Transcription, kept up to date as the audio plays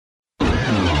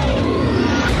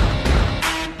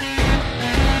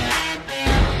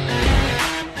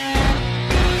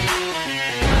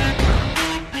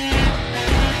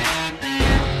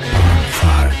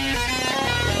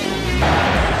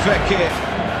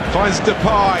Finds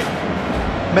Depay.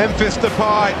 Memphis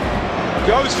Depay.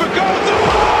 Goes for goal.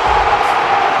 Depay!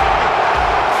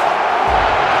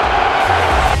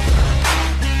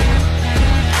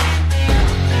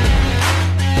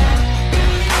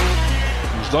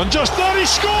 He's done just that. He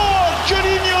scored.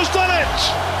 Juninho's done it.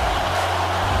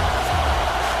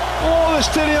 Oh, the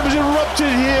stadium has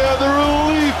erupted here. The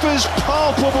relief is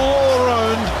palpable all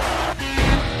around.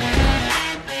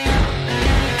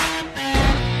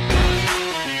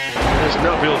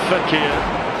 Nabil Fekir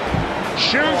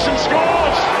shoots and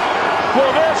scores. Well,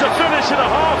 there's a finish and a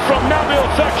half from Nabil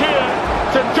Fekir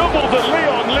to double the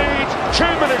Lyon lead 2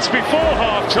 minutes before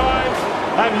half-time,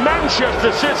 and Manchester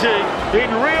City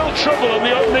in real trouble on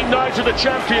the opening night of the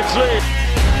Champions League.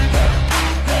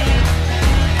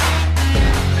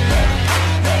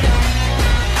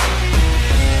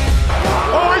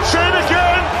 Oh, it's in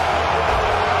again!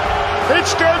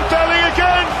 It's Dembele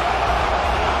again!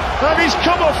 And he's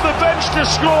come off the bench to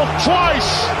score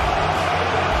twice.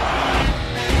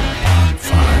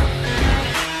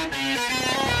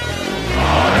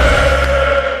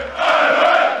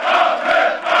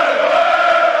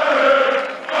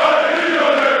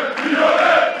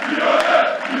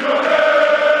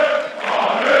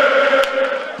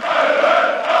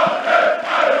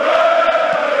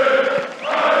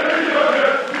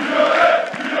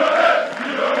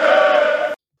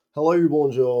 Hello,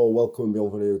 bonjour, welcome and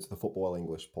bienvenue to the Football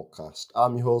English podcast.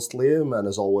 I'm your host Liam, and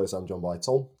as always, I'm joined by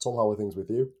Tom. Tom, how are things with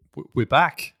you? We're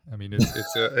back. I mean,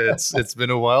 it's been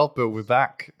a while, but we're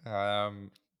back.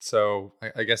 So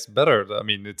I guess better. I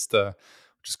mean, it's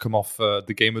just come off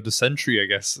the game of the century. I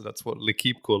guess that's what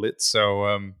L'Equipe call it.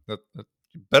 So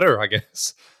better, I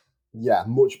guess. Yeah,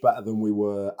 much better than we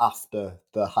were after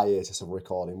the hiatus of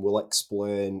recording. We'll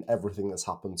explain everything that's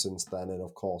happened since then, and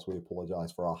of course, we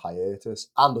apologise for our hiatus.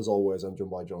 And as always, I'm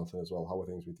joined by Jonathan as well. How are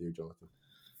things with you, Jonathan?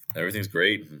 Everything's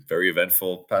great. Very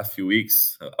eventful past few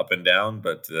weeks, up and down,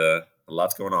 but a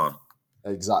lot's going on.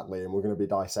 Exactly, and we're going to be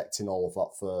dissecting all of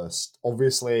that first.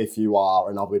 Obviously, if you are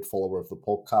an avid follower of the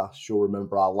podcast, you'll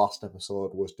remember our last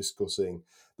episode was discussing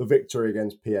the victory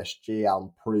against PSG and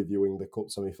previewing the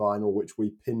Cup semi-final, which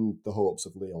we pinned the hopes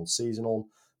of Lyon's season on.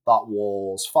 That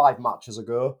was 5 matches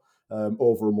ago,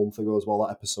 over a month ago as well.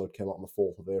 That episode came out on the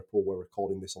 4th of April. We're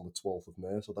recording this on the 12th of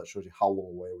May, so that shows you how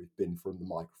long away we've been from the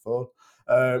microphone.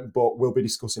 But we'll be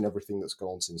discussing everything that's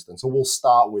gone on since then. So we'll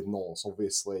start with Norse,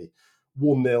 obviously.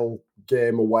 1-0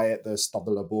 game away at the Stade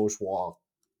de la Beaujoire.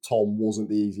 Tom, wasn't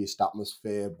the easiest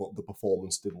atmosphere, but the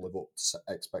performance did live up to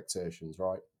expectations,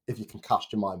 right? If you can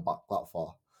cast your mind back that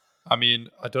far. I mean,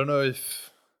 I don't know if...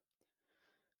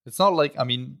 It's not like... I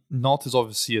mean, Nantes is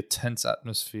obviously a tense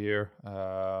atmosphere.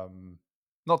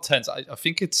 Not tense. I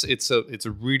think it's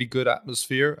a really good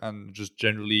atmosphere and just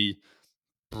generally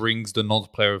brings the Nantes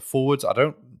player forwards.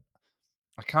 I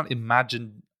can't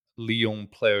imagine Lyon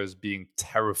players being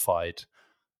terrified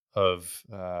of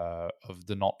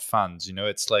the Nantes fans. You know,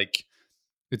 it's like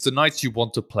it's the nights you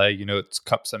want to play. You know, it's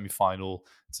Cup semi-final.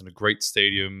 It's in a great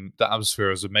stadium. The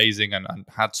atmosphere is amazing, and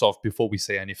hats off before we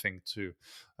say anything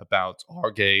about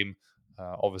our game.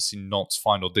 Obviously, Nantes'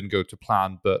 final didn't go to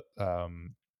plan, but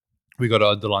we got to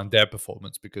underline their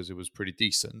performance because it was pretty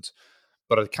decent.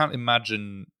 But I can't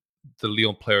imagine the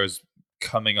Lyon players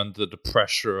coming under the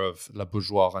pressure of La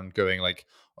Beaujoire and going like,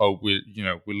 oh, we're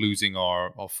losing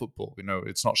our football. You know,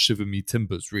 it's not Shiver Me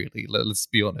Timbers, really. Let's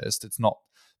be honest. It's not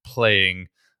playing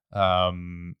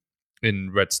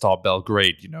in Red Star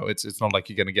Belgrade. You know, it's not like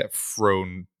you're going to get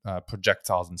thrown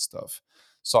projectiles and stuff.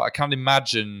 So I can't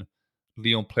imagine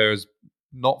Lyon players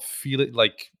not feel it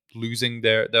like losing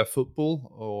their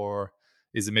football, or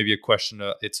is it maybe a question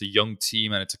that it's a young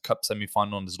team and it's a cup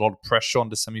semi-final and there's a lot of pressure on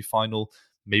the semi-final?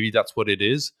 Maybe that's what it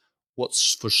is.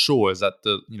 What's for sure is that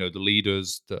the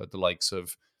leaders, the likes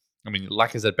of, I mean,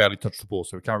 Lacazette barely touched the ball,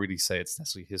 so we can't really say it's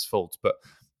necessarily his fault, but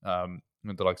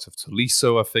the likes of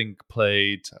Tolisso, I think,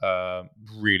 played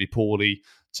really poorly.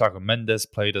 Thiago Mendes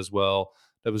played as well.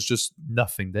 There was just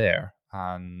nothing there,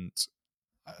 and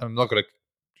I'm not going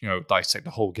to dissect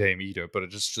the whole game either, but I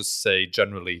just say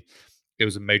generally it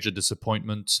was a major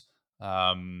disappointment.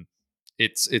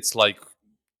 It's like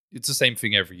it's the same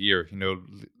thing every year, you know.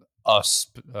 Us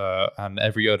and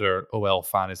every other OL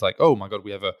fan is like, oh my god,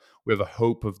 we have a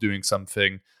hope of doing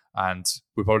something, and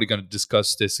we're probably going to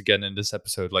discuss this again in this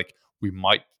episode. Like, we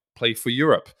might play for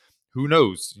Europe. Who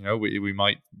knows? You know, we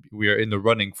are in the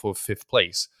running for 5th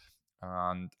place,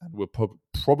 and we're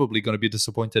probably going to be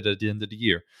disappointed at the end of the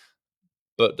year.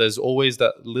 But there's always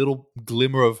that little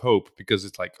glimmer of hope because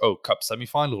it's like, oh, cup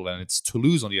semi-final, and it's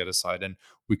Toulouse on the other side, and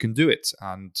we can do it.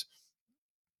 And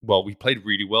well, we played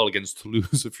really well against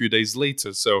Toulouse a few days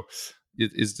later, so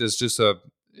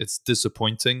it's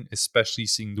disappointing, especially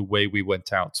seeing the way we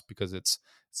went out, because it's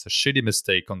a shitty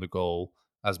mistake on the goal,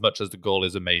 as much as the goal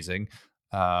is amazing.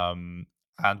 And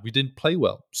we didn't play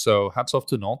well. So hats off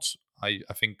to Nantes. I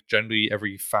think generally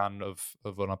every fan of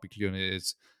Olympique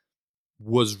Lyonnais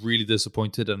was really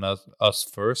disappointed in us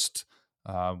first,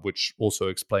 which also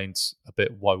explains a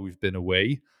bit why we've been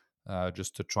away.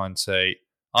 Just to try and say,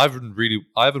 I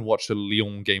haven't watched a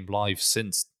Lyon game live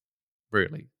since.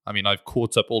 Really, I mean, I've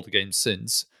caught up all the games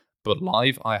since, but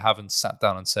live, I haven't sat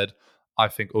down and said, I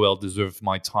think OL deserved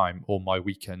my time or my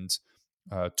weekend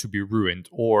to be ruined,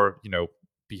 or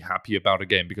be happy about a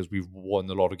game, because we've won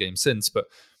a lot of games since. But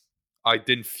I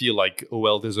didn't feel like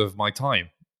OL deserved my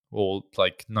time, or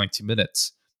like 90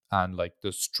 minutes, and like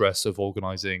the stress of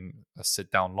organizing a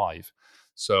sit down live.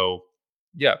 So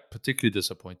yeah, particularly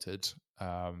disappointed.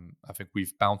 I think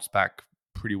we've bounced back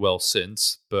pretty well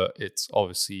since, but it's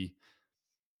obviously,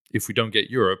 if we don't get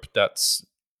Europe, that's,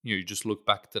 you just look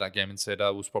back to that game and say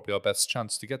that was probably our best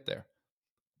chance to get there.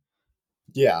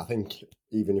 Yeah, I think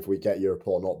even if we get Europe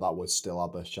or not, that was still our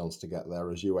best chance to get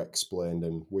there. As you explained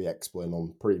and we explained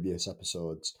on previous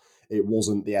episodes, it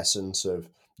wasn't the essence of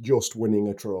just winning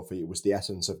a trophy. It was the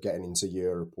essence of getting into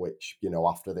Europe, which,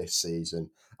 after this season,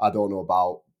 I don't know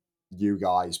about you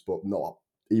guys, but not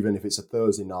even if it's a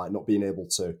Thursday night, not being able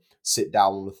to sit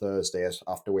down on a Thursday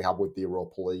after we had with the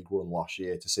Europa League run last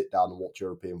year, to sit down and watch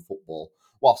European football.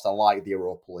 Whilst I like the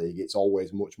Europa League, it's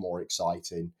always much more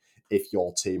exciting if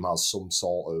your team has some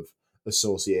sort of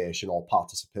association or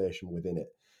participation within it.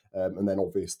 And then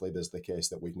obviously there's the case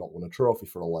that we've not won a trophy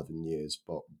for 11 years.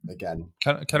 But again...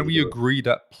 Can we agree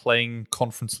that playing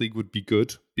Conference League would be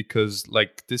good? Because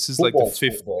this is like the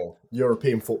fifth... Football.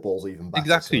 European football's even better.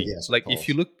 Exactly. So yes, if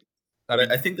you look...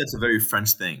 I think that's a very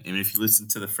French thing. I mean, if you listen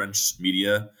to the French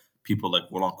media, people like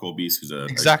Roland Courbis, who's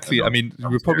exactly.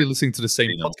 We're probably listening to the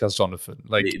same podcast, Jonathan.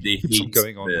 They hate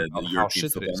going on the how European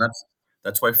shit football. it is. And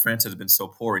that's why France has been so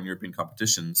poor in European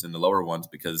competitions, in the lower ones,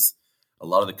 because a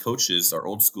lot of the coaches are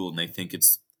old school and they think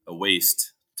it's a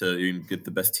waste to even get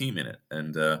the best team in it.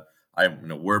 And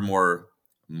we're more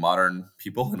modern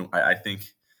people, and I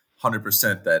think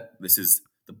 100% that this is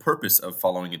the purpose of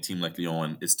following a team like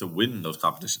Lyon is to win those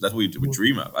competitions. That's what we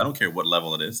dream of. I don't care what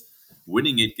level it is.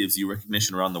 Winning it gives you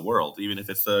recognition around the world, even if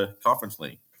it's a Conference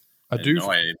League.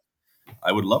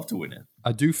 I would love to win it.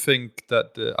 I do think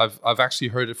that I've actually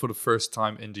heard it for the first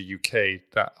time in the UK,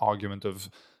 that argument of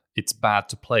it's bad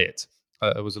to play it.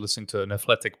 I was listening to an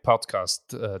athletic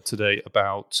podcast today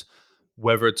about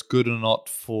whether it's good or not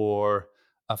for,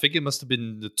 I think it must have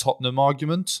been the Tottenham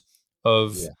argument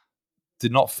of they're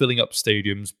not filling up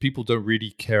stadiums. People don't really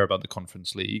care about the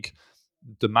Conference League.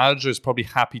 The manager is probably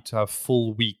happy to have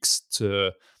full weeks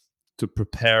to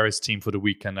prepare his team for the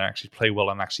weekend and actually play well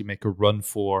and actually make a run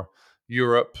for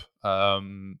Europe,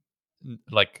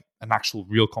 like an actual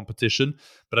real competition.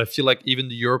 But I feel like even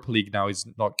the Europa League now is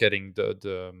not getting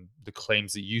the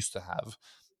claims it used to have.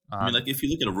 I mean, if you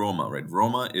look at Roma, right?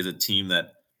 Roma is a team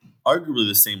that arguably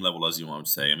the same level as you, I would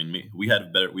say. I mean,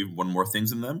 we've won more things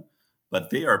than them,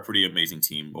 but they are a pretty amazing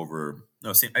team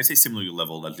I say similarly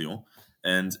level as Lyon.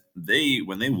 And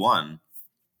when they won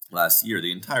last year,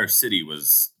 the entire city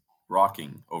was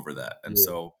rocking over that. And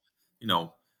so,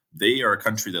 they are a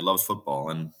country that loves football,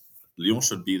 and Lyon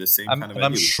should be the same kind of. And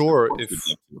I'm sure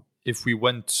if we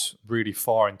went really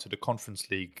far into the Conference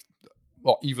League,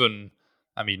 or even,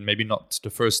 I mean, maybe not the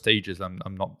first stages.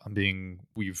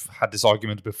 We've had this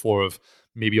argument before of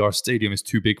maybe our stadium is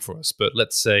too big for us. But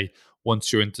let's say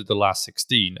once you're into the last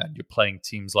 16 and you're playing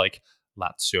teams like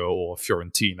Lazio or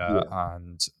Fiorentina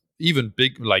and even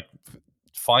big like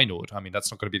Feyenoord. I mean,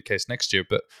 that's not going to be the case next year,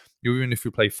 but even if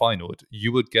you play Feyenoord,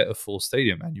 you would get a full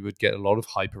stadium and you would get a lot of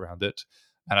hype around it.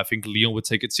 And I think Lyon would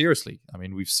take it seriously. I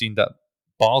mean, we've seen that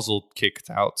Basel kicked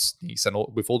out Nice, and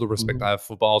with all the respect I have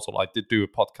for Basel, I did do a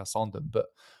podcast on them, but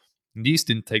Nice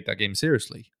didn't take that game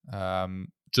seriously.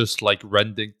 Just like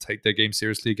Rennes didn't take their game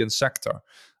seriously against Shakhtar.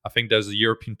 I think there's a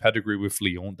European pedigree with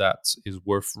Lyon that is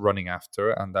worth running after,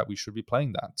 and that we should be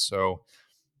playing that. So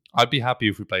I'd be happy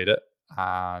if we played it,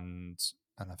 and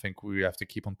I think we have to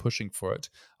keep on pushing for it.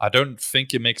 I don't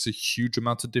think it makes a huge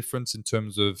amount of difference in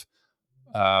terms of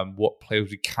what players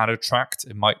we can attract.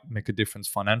 It might make a difference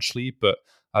financially, but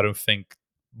I don't think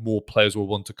more players will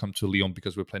want to come to Lyon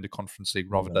because we're playing the Conference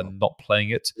League rather than not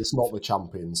playing it. It's not the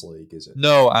Champions League, is it?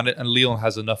 No, and Lyon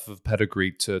has enough of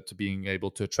pedigree to being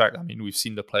able to attract. I mean, we've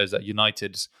seen the players that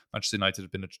Manchester United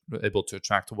have been able to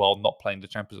attract while not playing the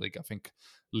Champions League. I think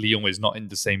Lyon is not in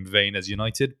the same vein as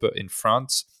United, but in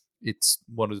France, it's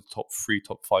one of the top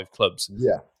 5 clubs.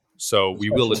 Yeah. So we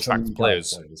will attract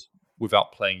players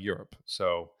without playing Europe.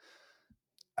 So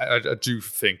I do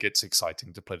think it's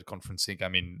exciting to play the Conference League. I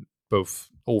mean,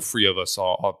 all three of us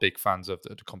are big fans of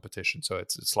the competition, so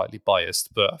it's slightly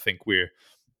biased, but I think we're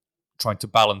trying to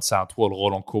balance out what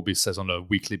Roland Courbis says on a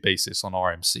weekly basis on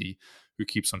RMC, who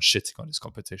keeps on shitting on his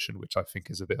competition, which I think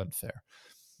is a bit unfair.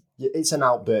 Yeah, it's an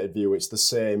outdated view. It's the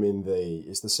same in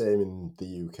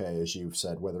the UK, as you've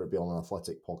said, whether it be on an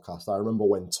athletic podcast. I remember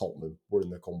when Tottenham were in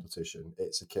the competition,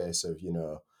 it's a case of,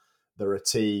 they're a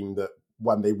team that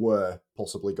when they were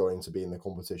possibly going to be in the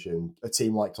competition, a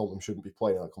team like Tottenham shouldn't be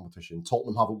playing in that competition.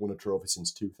 Tottenham haven't won a trophy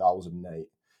since 2008.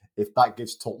 If that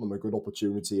gives Tottenham a good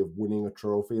opportunity of winning a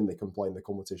trophy and they can play in the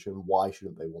competition, why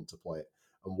shouldn't they want to play it?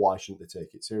 And why shouldn't they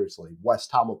take it seriously?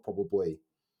 West Ham are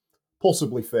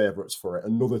possibly favourites for it.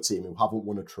 Another team who haven't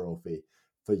won a trophy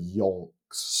for yonks.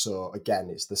 So again,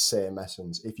 it's the same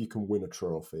essence. If you can win a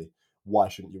trophy, why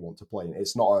shouldn't you want to play in it?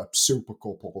 It's not a Super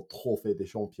Cup or a Trophée des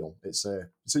Champions. It's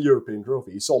a European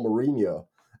trophy. You saw Mourinho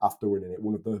after winning it,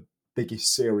 one of the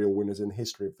biggest serial winners in the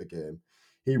history of the game.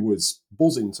 He was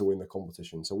buzzing to win the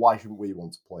competition. So why shouldn't we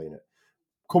want to play in it?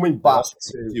 Coming back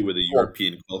to with a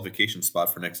European qualification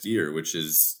spot for next year, which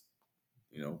is,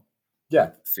 same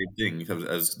thing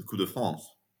as the Coupe de France.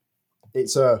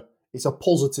 It's a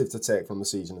positive to take from the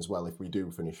season as well if we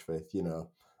do finish fifth.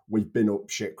 We've been up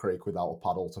shit creek without a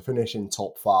paddle. To finish in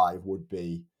top 5 would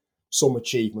be some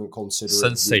achievement considering.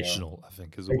 Sensational, I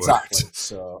think, is a exactly. word.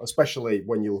 So, especially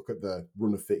when you look at the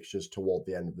run of fixtures toward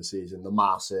the end of the season, the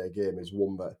Marseille game is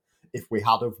one that if we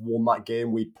had have won that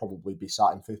game, we'd probably be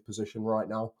sat in 5th position right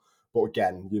now. But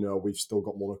again, we've still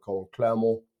got Monaco and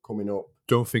Clermont coming up.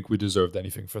 Don't think we deserved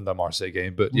anything from that Marseille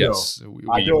game, but yes.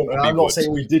 I'm not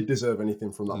saying we did deserve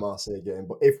anything from that Marseille game,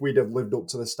 but if we'd have lived up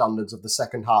to the standards of the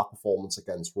second half performance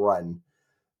against Rennes,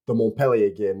 the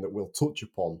Montpellier game that we'll touch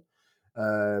upon,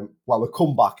 the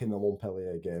comeback in the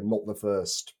Montpellier game, not the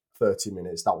first 30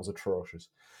 minutes, that was atrocious.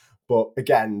 But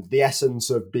again, the essence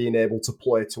of being able to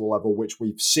play to a level which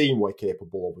we've seen we're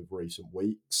capable of in recent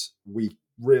weeks, we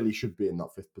really should be in that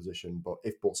 5th position, but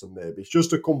if buts and maybes. Just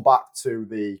to come back to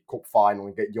the Cup final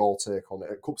and get your take on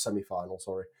it, Cup semi-final,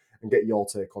 and get your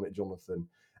take on it, Jonathan.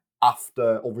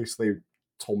 After, obviously,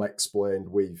 Tom explained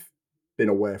we've been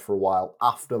away for a while.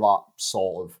 After that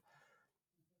sort of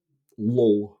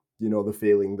lull, the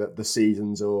feeling that the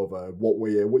season's over, what were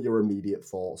your immediate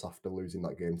thoughts after losing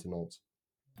that game to Nantes?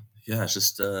 Yeah, it's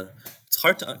just it's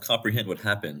hard to comprehend what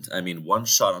happened. I mean, one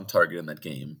shot on target in that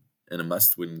game, in a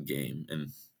must-win game, and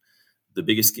the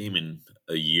biggest game in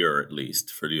a year at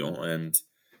least for Lyon. And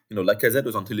Lacazette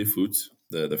was on Téléfoot,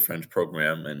 the French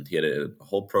program, and he had a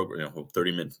whole program, a whole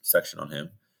 30-minute section on him,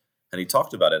 and he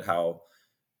talked about it how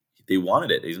they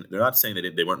wanted it. They're not saying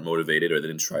that they weren't motivated or they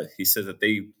didn't try. He says that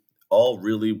they all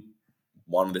really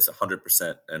wanted this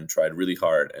 100% and tried really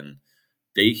hard, and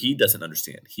he doesn't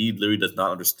understand. He literally does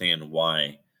not understand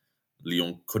why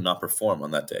Lyon could not perform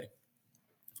on that day.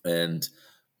 And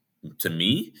to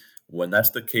me, when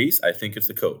that's the case, I think it's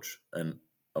the coach. And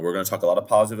we're going to talk a lot of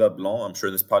positive about Blanc, I'm sure,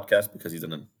 in this podcast because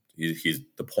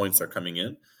the points are coming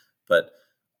in. But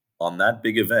on that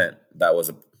big event, that was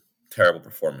a terrible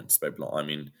performance by Blanc. I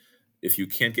mean, if you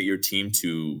can't get your team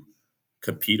to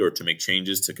compete or to make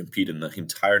changes to compete in the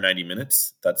entire 90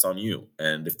 minutes, that's on you.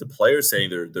 And if the players say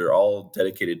they're all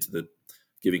dedicated to the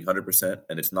giving 100%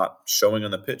 and it's not showing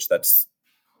on the pitch, that's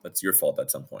your fault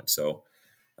at some point. So,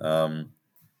 there's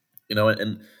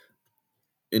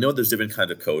different kinds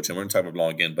of coach, and we're going to talk about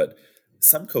Blanc again, but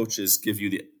some coaches give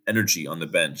you the energy on the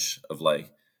bench of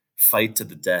like fight to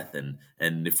the death, and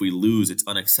if we lose, it's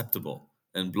unacceptable.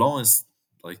 And Blanc is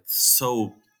like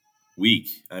so weak.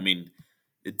 I mean,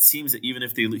 it seems that even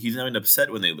if he's not even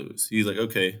upset when they lose. He's like,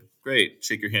 okay, great,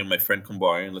 shake your hand, my friend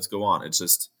Kumbari, and let's go on. It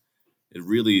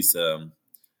really is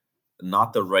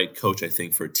not the right coach, I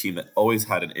think, for a team that always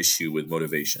had an issue with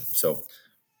motivation. So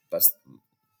that's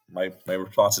my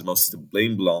response is mostly to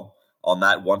blame Blanc on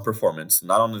that one performance,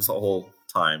 not on this whole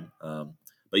time.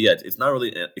 But yet, it's not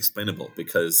really explainable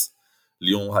because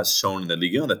Lyon has shown in the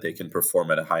Ligue 1 that they can perform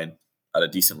at a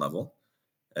decent level,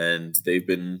 and they've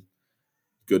been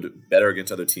better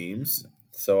against other teams.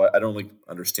 So I don't really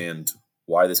understand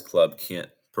why this club can't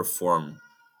perform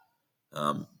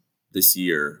this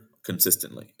year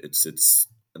consistently. It's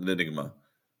an enigma,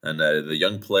 and the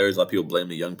young players. A lot of people blame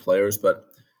the young players, but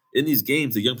in these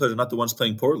games, the young players are not the ones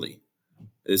playing poorly.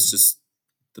 It's just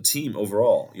the team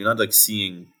overall. You're not like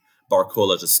seeing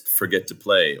Barcola just forget to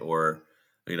play, or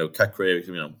Cacré.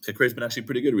 Cacré's been actually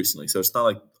pretty good recently. So it's not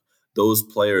like those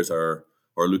players or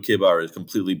Lukeba is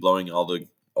completely blowing all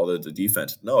the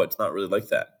defense. No, it's not really like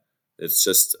that. It's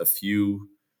just a few.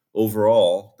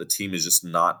 Overall, the team is just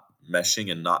not meshing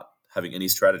and not having any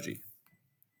strategy.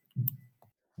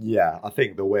 Yeah, I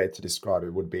think the way to describe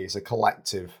it would be it's a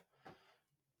collective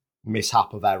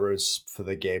mishap of errors for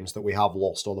the games that we have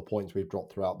lost or the points we've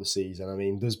dropped throughout the season. I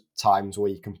mean, there's times where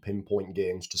you can pinpoint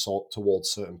games towards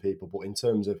certain people, but in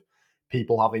terms of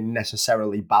people having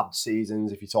necessarily bad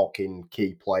seasons, if you're talking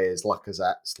key players,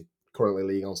 Lacazette's currently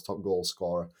Ligue 1's top goal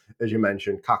scorer. As you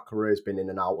mentioned, Kakare has been in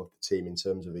and out of the team in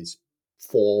terms of his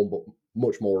form, but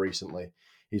much more recently,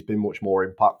 he's been much more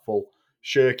impactful.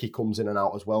 Shirky comes in and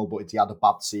out as well, but he had a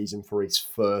bad season for his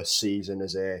first season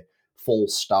as a full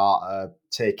starter,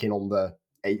 taking on the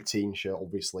 18 shirt,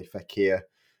 obviously, Fekir,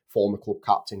 former club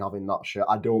captain, having that shirt.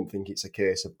 I don't think it's a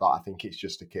case of that. I think it's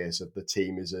just a case of the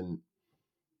team isn't,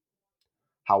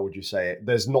 how would you say it?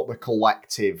 There's not the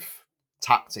collective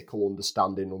tactical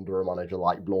understanding under a manager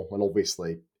like Blanc, and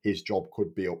obviously his job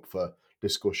could be up for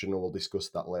discussion, and we'll discuss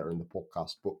that later in the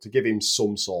podcast. But to give him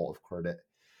some sort of credit,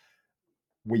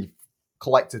 we've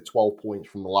collected 12 points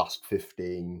from the last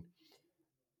 15.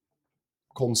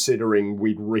 Considering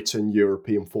we'd written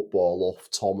European football off,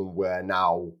 Tom, and we're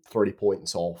now 3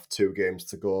 points off, 2 games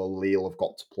to go. Lille have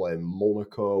got to play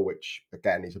Monaco, which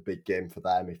again is a big game for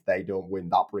them. If they don't win,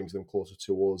 that brings them closer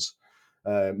to us.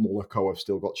 Monaco have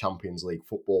still got Champions League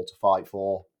football to fight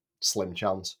for, slim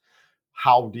chance.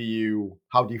 How do you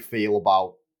feel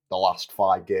about the last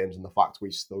 5 games and the fact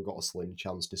we've still got a slim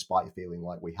chance, despite feeling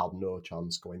like we had no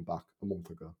chance going back a month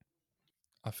ago?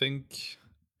 I think.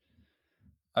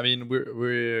 I mean,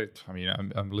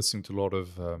 I'm listening to a lot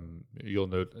of. You'll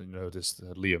know this,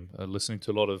 Liam. Listening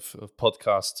to a lot of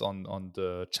podcasts on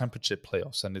the championship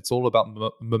playoffs, and it's all about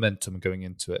momentum going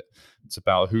into it. It's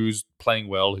about who's playing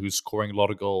well, who's scoring a lot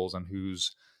of goals, and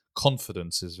whose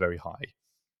confidence is very high.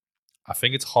 I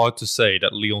think it's hard to say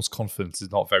that Lyon's confidence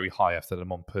is not very high after the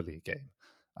Montpellier game.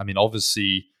 I mean,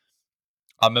 obviously,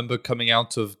 I remember coming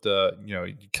out of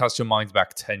you cast your mind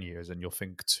back 10 years and you'll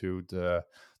think to the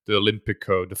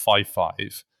Olympico, the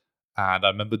 5-5. And I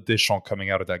remember Deschamps coming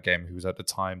out of that game, who was at the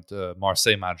time the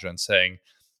Marseille manager, and saying,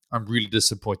 I'm really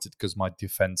disappointed because my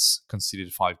defense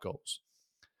conceded 5 goals.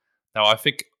 Now, I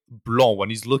think Blanc, when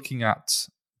he's looking at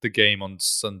the game on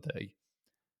Sunday,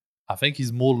 I think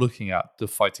he's more looking at the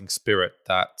fighting spirit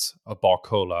that a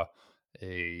Barcola,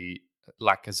 a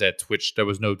Lacazette, which there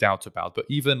was no doubt about, but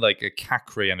even like a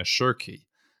Kakre and a Shirky,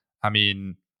 I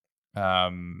mean,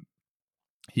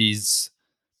 he's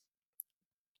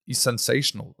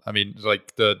sensational. I mean,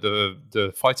 like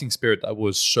the fighting spirit that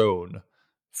was shown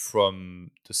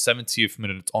from the 70th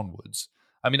minute onwards.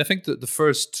 I mean, I think that the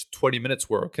first 20 minutes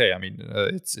were okay. I mean,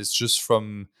 it's just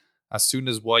from as soon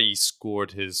as Wai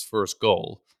scored his first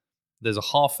goal, there's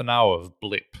a half an hour of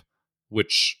blip,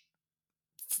 which,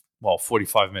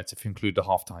 45 minutes if you include the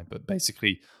halftime, but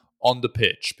basically on the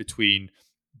pitch between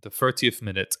the 30th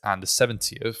minute and the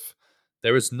 70th,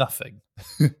 there is nothing.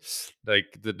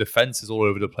 Like, the defense is all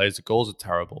over the place, the goals are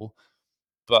terrible.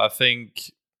 But I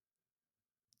think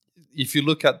if you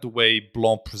look at the way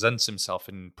Blanc presents himself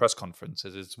in press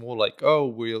conferences, it's more like,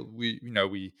 oh,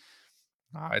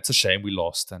 it's a shame we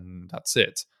lost and that's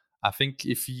it. I think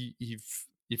if he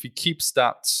keeps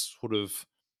that sort of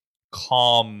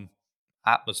calm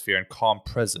atmosphere and calm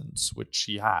presence, which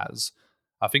he has,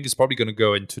 I think he's probably going to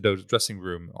go into the dressing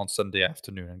room on Sunday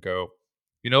afternoon and go,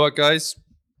 you know what, guys?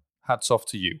 Hats off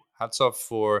to you. Hats off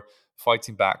for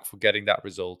fighting back, for getting that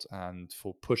result, and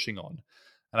for pushing on.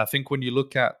 And I think when you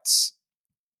look at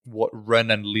what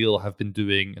Rennes and Lille have been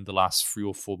doing in the last 3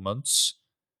 or 4 months,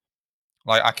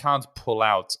 like, I can't pull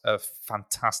out a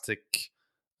fantastic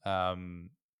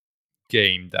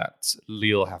game that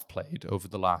Lille have played over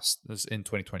the last in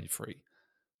 2023.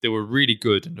 They were really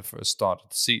good in the first part of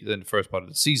the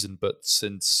season, but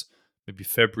since maybe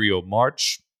February or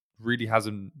March, really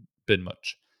hasn't been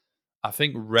much. I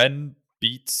think Rennes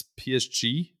beat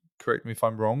PSG. Correct me if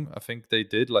I'm wrong. I think they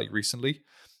did, like, recently.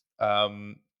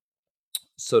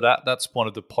 So that's one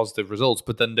of the positive results.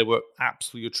 But then they were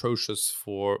absolutely atrocious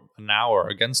for an hour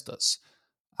against us,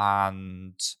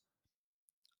 and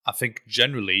I think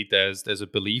generally there's a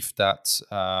belief that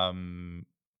Lyon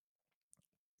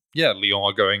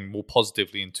are going more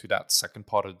positively into that second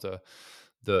part of the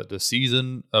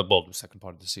season. The second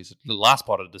part of the season, the last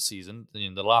part of the season,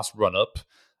 in the last run up,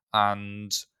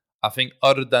 and I think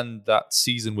other than that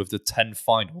season with the 10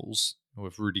 finals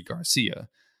with Rudy Garcia,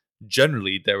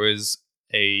 generally there is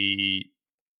a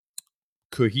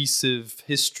cohesive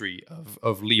history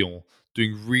of Lyon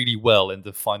doing really well in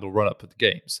the final run up of the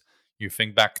games. You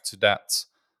think back to that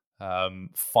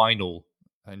final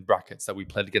in brackets that we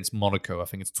played against Monaco, I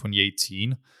think it's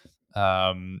 2018,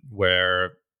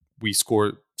 where we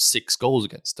scored 6 goals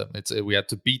against them. We had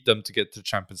to beat them to get to the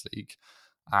Champions League.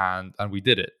 and we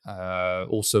did it.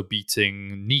 Also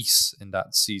beating Nice in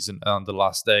that season on the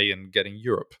last day and getting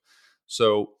Europe.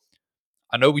 So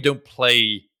I know we don't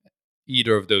play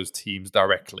either of those teams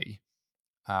directly,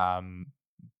 but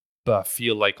I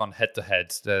feel like on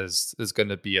head-to-head, there's going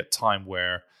to be a time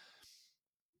where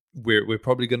we're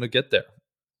probably going to get there,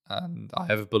 and I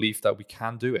have a belief that we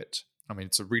can do it. I mean,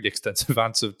 it's a really extensive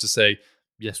answer to say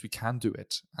yes, we can do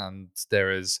it, and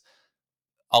there is,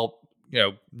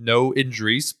 no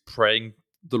injuries. Praying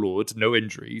the Lord, no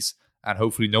injuries, and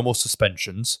hopefully no more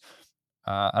suspensions,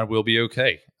 and we'll be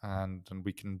okay, and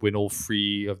we can win all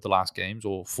 3 of the last games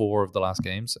or 4 of the last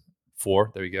games.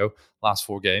 4, there we go, last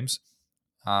 4 games.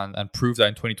 And prove that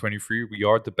in 2023 we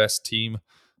are the best team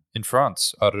in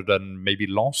France, other than maybe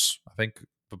Lens. I think,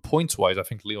 but points-wise, I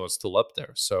think Lyon is still up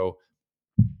there. So,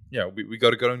 we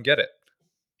got to go and get it.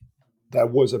 There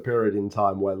was a period in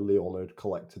time where Lyon had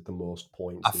collected the most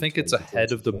points. I think it's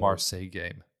ahead of the Marseille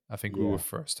game. I think we were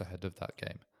first ahead of that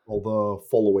game. Although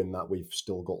following that, we've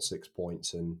still got 6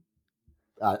 points. And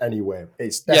anyway,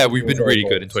 it's we've been really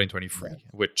good in 2023,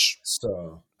 which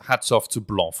hats off to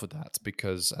Blanc for that,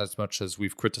 because as much as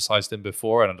we've criticized him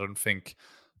before, and I don't think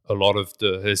a lot of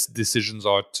his decisions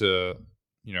are to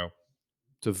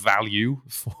value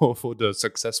for the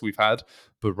success we've had,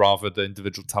 but rather the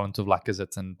individual talent of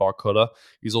Lacazette and Barcola,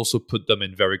 he's also put them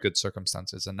in very good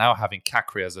circumstances. And now having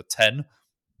Cacré as a 10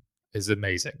 is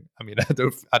amazing. I mean,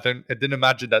 I didn't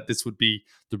imagine that this would be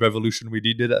the revolution we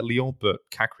needed at Lyon, but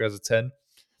Cacré as a 10,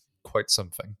 quite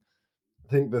something.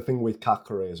 I think the thing with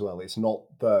Cacré as well, it's not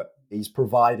that he's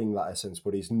providing that essence,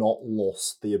 but he's not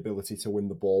lost the ability to win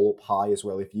the ball up high as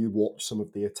well. If you watch some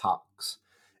of the attacks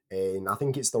in, I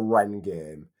think it's the Rennes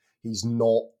game, he's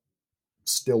not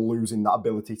still losing that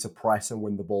ability to press and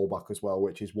win the ball back as well,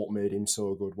 which is what made him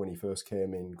so good when he first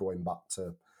came in, going back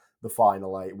to the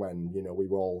final 8 when, we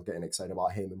were all getting excited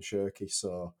about him and Cherki.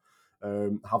 So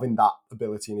having that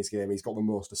ability in his game, he's got the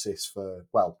most assists for,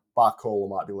 Barcola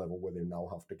might be level with him now,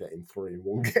 have to get him 3 in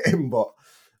one game, but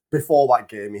before that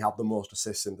game, he had the most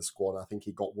assists in the squad. I think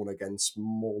he got one against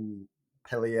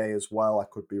Montpellier as well. I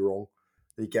could be wrong.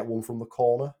 Did he get one from the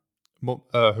corner?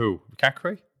 Who?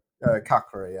 Cacré?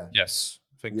 Cacré, yeah. Yes,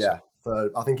 I think so.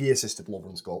 I think he assisted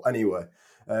Lovren's goal. Anyway,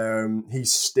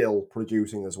 he's still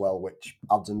producing as well, which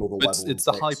adds another level. It's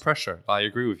the high pressure. I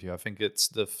agree with you. I think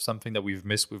it's something that we've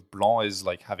missed with Blanc is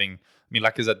like having. I mean,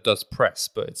 Lacazette does press,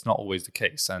 but it's not always the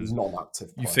case. And he's not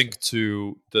active. You think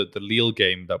to the Lille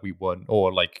game that we won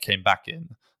or came back in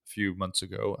a few months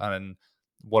ago, and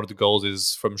one of the goals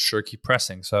is from Cherki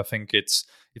pressing. So I think it's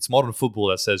modern football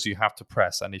that says you have to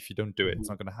press, and if you don't do it, it's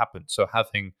not going to happen. So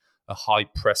having a high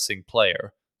pressing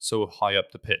player so high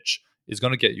up the pitch is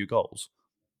going to get you goals.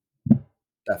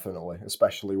 Definitely,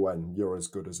 especially when you're as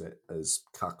good as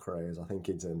Cacré is. I think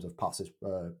in terms of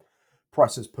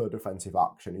presses per defensive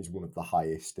action, he's one of the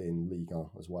highest in Liga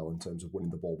as well in terms of winning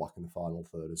the ball back in the final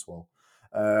third as well.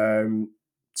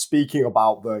 Speaking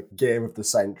about the game of the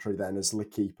century then, as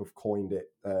L'Equipe have coined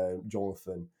it,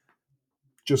 Jonathan,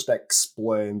 just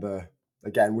explain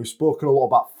again, we've spoken a lot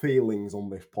about feelings on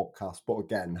this podcast, but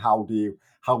again, how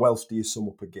else do you sum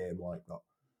up a game like that?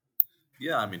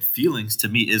 Yeah, I mean, feelings to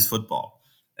me is football.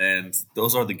 And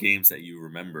those are the games that you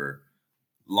remember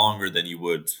longer than you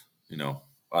would,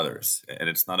 others. And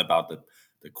it's not about the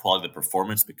quality of the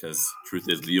performance, because truth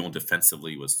is Lyon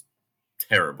defensively was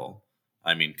terrible.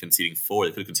 I mean, conceding 4,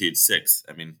 they could have conceded 6.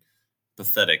 I mean,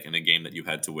 pathetic in a game that you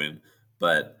had to win.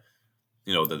 But,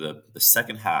 the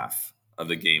second half of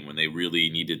the game when they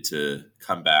really needed to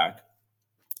come back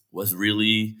was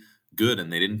really good,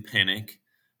 and they didn't panic.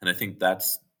 And I think that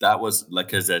was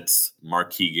Lacazette's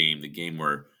marquee game, the game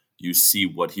where you see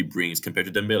what he brings compared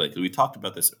to Dembele. Because we talked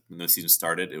about this when the season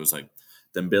started. It was like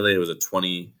Dembele was a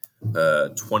 20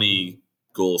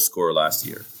 goal scorer last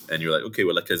year. And you're like, okay,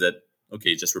 well, Lacazette,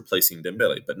 just replacing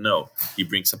Dembele. But no, he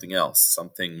brings something else,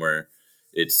 something where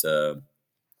it's a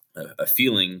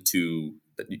feeling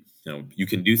that you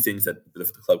can do things that the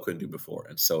club couldn't do before.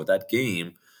 And so that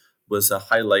game was a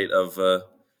highlight of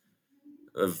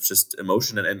just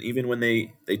emotion. And even when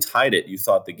they tied it, you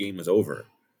thought the game was over.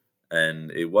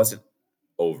 And it wasn't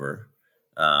over.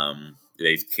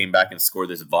 They came back and scored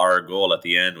this VAR goal at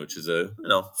the end, which is a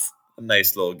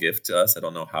nice little gift to us. I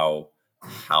don't know how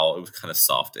it was kind of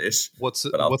softish. What's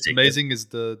amazing is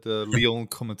the Lyon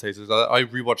commentators. I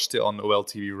rewatched it on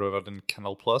OLTV rather than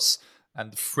Canal Plus,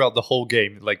 and throughout the whole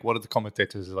game, one of the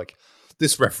commentators is like,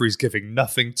 "This referee's giving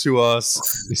nothing to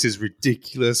us. This is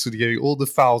ridiculous. We're giving all the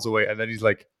fouls away," and then he's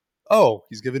like, "Oh,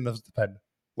 he's giving us the pen.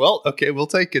 Well, okay, we'll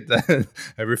take it then.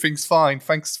 Everything's fine.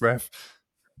 Thanks, ref."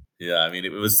 Yeah, I mean,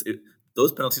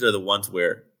 those penalties are the ones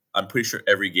where I'm pretty sure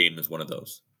every game is one of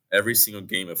those. Every single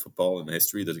game of football in the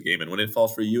history, there's a game. And when it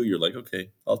falls for you, you're like,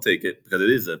 okay, I'll take it because it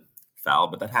is a foul,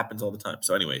 but that happens all the time.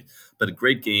 So anyway, but a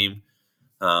great game.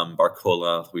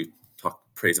 Barcola, we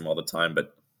praise him all the time,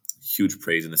 but huge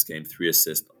praise in this game. 3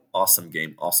 assists, awesome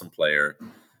game, awesome player.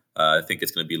 I think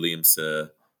it's going to be Liam's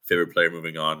favorite player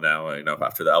moving on now.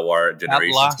 After the Awar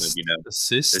generation, it's going to be now.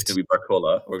 Assist. It's going to be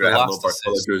Barcola. We're going to have a little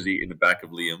Barcola jersey in the back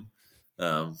of Liam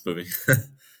moving.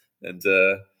 And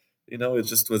it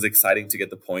just was exciting to get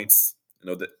the points.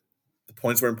 The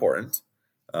points were important.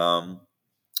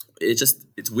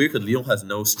 It's weird because Lyon has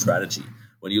no strategy.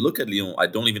 When you look at Lyon, I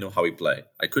don't even know how he play.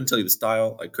 I couldn't tell you the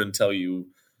style. I couldn't tell you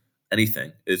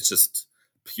anything. It's just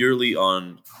purely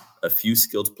on a few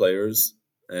skilled players,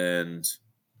 and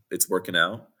it's working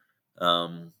out.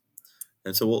 And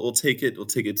so we'll take it. We'll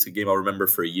take it to a game I'll remember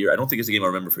for a year. I don't think it's a game I'll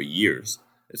remember for years.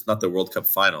 It's not the World Cup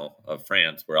final of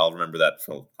France where I'll remember that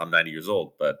I'm 90 years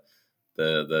old. But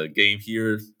the game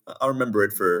here, I'll remember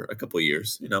it for a couple of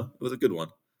years. It was a good one.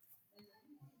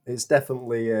 It's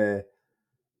definitely,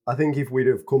 I think if we'd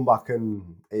have come back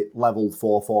and it leveled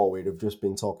 4-4, we'd have just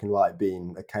been talking about it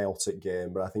being a chaotic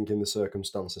game. But I think in the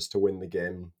circumstances to win the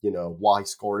game, why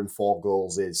scoring 4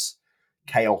 goals is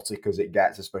chaotic as it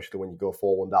gets, especially when you go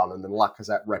 4-1 down. And then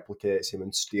Lacazette replicates him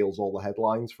and steals all the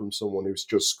headlines from someone who's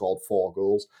just scored 4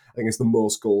 goals. I think it's the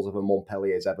most goals of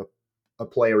a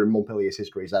player in Montpellier's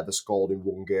history has ever scored in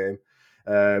one game.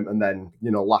 And then,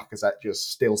 Lacazette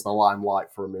just steals the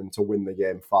limelight from him to win the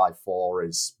game 5-4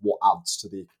 is what adds to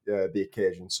the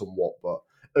occasion somewhat. But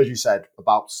as you said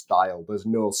about style, there's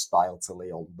no style to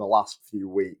Lyon. The last few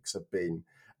weeks have been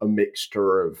a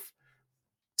mixture of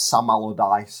Sam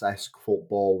Allardyce-esque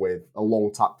football with a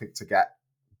long tactic to get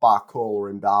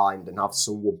Barcola in behind and have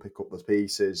someone pick up the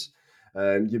pieces.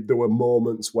 There were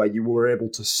moments where you were able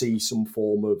to see some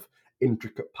form of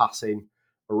intricate passing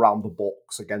around the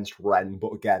box against Rennes.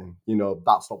 But again,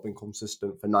 that's not been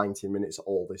consistent for 90 minutes at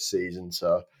all this season.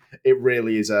 So it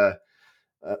really is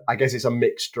I guess it's a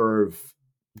mixture of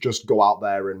just go out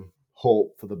there and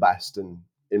hope for the best. And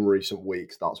in recent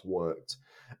weeks, that's worked.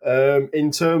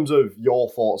 In terms of your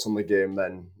thoughts on the game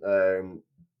then,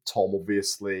 Tom,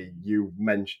 obviously you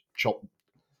mentioned,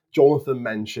 Jonathan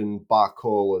mentioned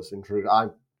Barcola's introduction. I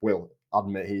will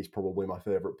admit he's probably my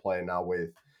favourite player now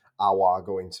with Aouar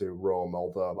going to Rome,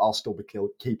 although I'll still be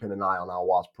keeping an eye on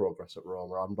Aouar's progress at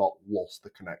Rome. I've not lost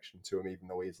the connection to him, even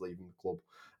though he's leaving the club.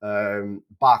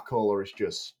 Barcola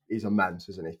is immense,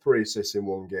 isn't he? 3 assists in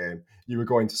one game. You were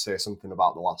going to say something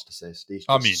about the last assist. He's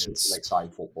just an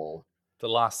exciting footballer. The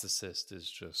last assist is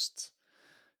just...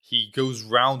 He goes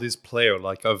round his player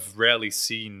like I've rarely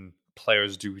seen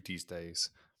players do these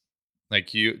days.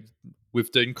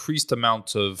 With the increased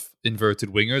amount of inverted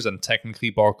wingers, and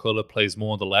technically Barcola plays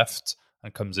more on the left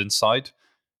and comes inside,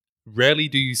 rarely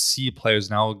do you see players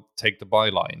now take the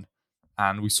byline.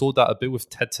 And we saw that a bit with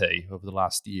Tete over the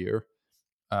last year.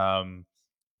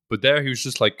 But there he was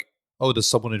just like, oh, there's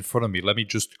someone in front of me. Let me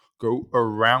just go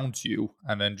around you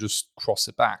and then just cross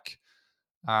it back.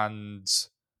 And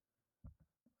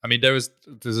I mean, there's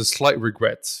a slight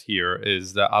regret here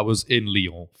is that I was in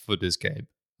Lyon for this game.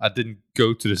 I didn't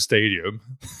go to the stadium,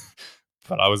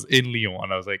 but I was in Lyon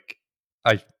and I was like,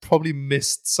 I probably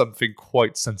missed something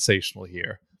quite sensational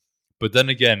here. But then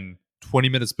again, 20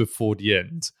 minutes before the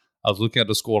end, I was looking at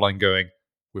the scoreline going,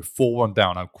 we're 4-1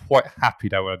 down. I'm quite happy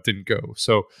that I didn't go.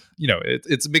 So,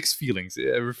 it's mixed feelings.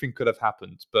 Everything could have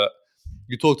happened. But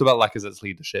you talked about Lacazette's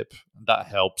leadership. That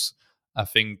helps. I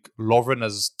think Lovren,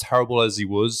 as terrible as he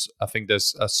was, I think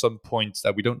there's some points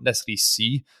that we don't necessarily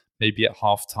see, maybe at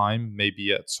halftime,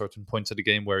 maybe at certain points of the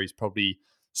game where he's probably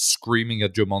screaming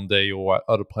at Diomande or at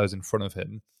other players in front of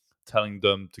him, telling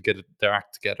them to get their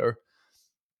act together.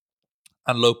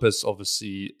 And Lopez,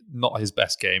 obviously, not his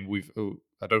best game.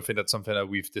 I don't think that's something that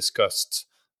we've discussed,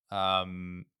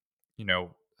 in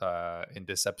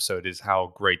this episode, is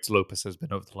how great Lopez has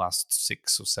been over the last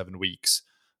 6 or 7 weeks.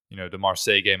 The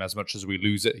Marseille game, as much as we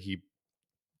lose it, he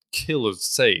killers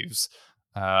saves.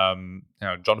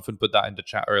 Jonathan put that in the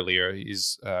chat earlier.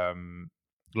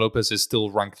 Lopez is still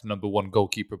ranked number 1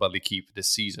 goalkeeper by L'Équipe this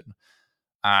season.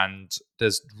 And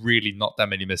there's really not that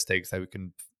many mistakes that we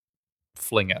can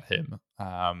fling at him.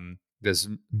 There's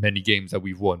many games that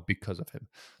we've won because of him.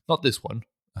 Not this one.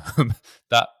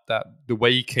 That the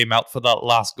way he came out for that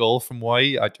last goal from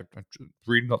Wai, I'm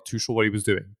really not too sure what he was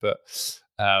doing. But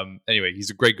anyway, he's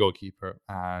a great goalkeeper,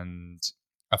 and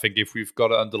I think if we've got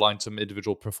to underline some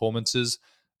individual performances,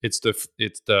 it's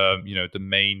the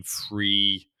main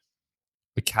free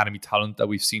academy talent that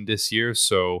we've seen this year.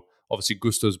 So obviously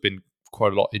Gusto's been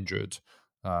quite a lot injured,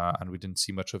 and we didn't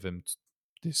see much of him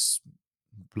this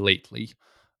lately.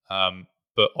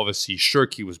 But obviously,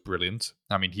 Shirky was brilliant.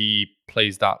 I mean, he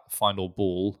plays that final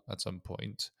ball at some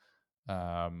point.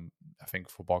 I think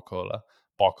for Barcola.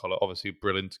 Barcola, obviously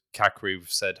brilliant. Kakri, we've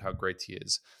said how great he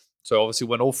is. So obviously,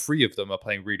 when all three of them are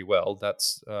playing really well,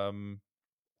 that's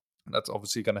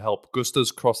obviously going to help.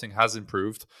 Gusta's crossing has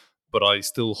improved, but I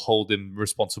still hold him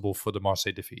responsible for the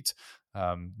Marseille defeat.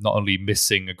 Not only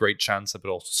missing a great chance, but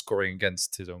also scoring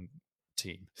against his own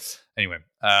team. Anyway,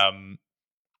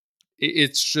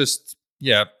 it's just,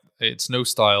 it's no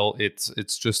style.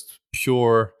 It's just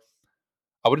pure,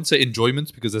 I wouldn't say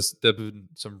enjoyment, because there have been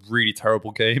some really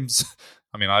terrible games.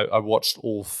 I mean, I watched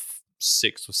all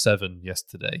 6 or 7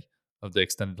 yesterday of the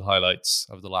extended highlights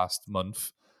of the last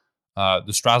month.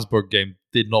 The Strasbourg game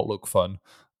did not look fun.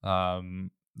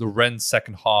 The Rennes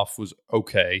second half was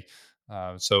okay.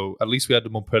 So at least we had the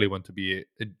Montpellier one to be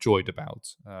enjoyed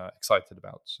about, excited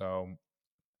about. So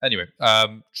anyway,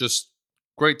 just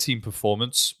great team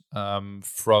performance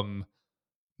from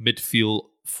midfield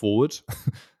forward.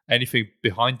 Anything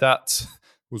behind that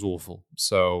was awful.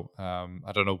 So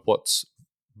I don't know what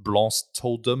Blanc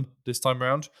told them this time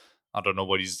around. I don't know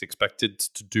what he's expected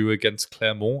to do against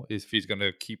Clermont, if he's going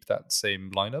to keep that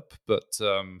same lineup. But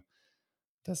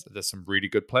there's some really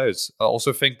good players. I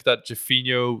also think that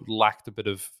Jefinho lacked a bit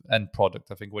of end product.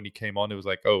 I think when he came on, it was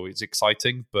like, oh, it's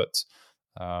exciting, but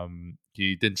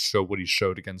he didn't show what he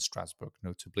showed against Strasbourg,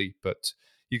 notably. But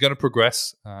he's going to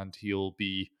progress, and he'll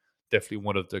be definitely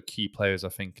one of the key players, I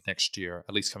think, next year,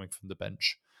 at least coming from the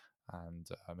bench. And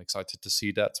I'm excited to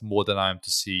see that more than I am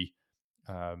to see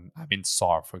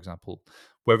Sarr, for example.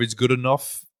 Whether it's good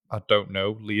enough, I don't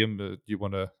know. Liam, do you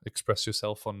want to express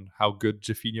yourself on how good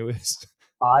Jefinho is?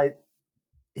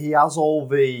 He has all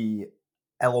the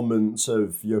elements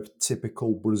of your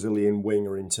typical Brazilian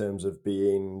winger in terms of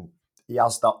he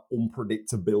has that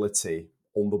unpredictability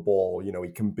on the ball. You know,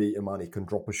 he can beat a man, he can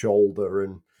drop a shoulder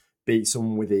and beat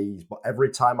someone with ease. But every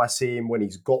time I see him when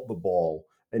he's got the ball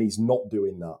and he's not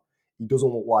doing that, he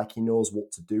doesn't look like he knows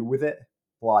what to do with it.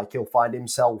 Like, he'll find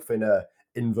himself in a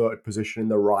inverted position in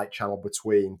the right channel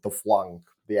between the flank,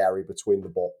 the area between the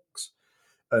box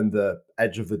and the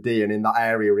edge of the D. And in that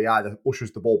area, he either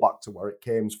ushers the ball back to where it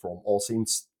came from or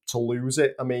seems to lose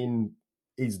it. I mean,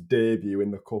 his debut in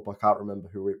the Cup, I can't remember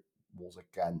who it was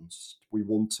against. We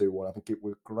won 2-1. I think it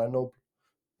was Grenoble,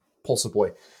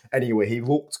 possibly. Anyway, he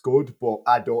looked good, but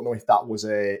I don't know if that was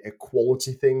a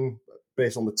quality thing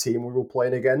based on the team we were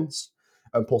playing against,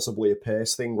 and possibly a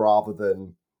pace thing rather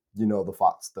than, you know, the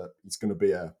fact that he's going to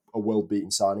be a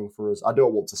world-beating signing for us. I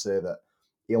don't want to say that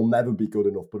he'll never be good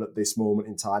enough, but at this moment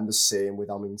in time, the same with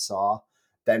Amin Sarr.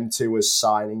 Them two as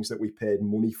signings that we paid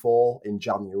money for in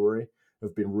January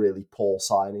have been really poor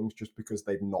signings just because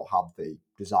they've not had the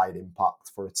desired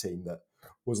impact for a team that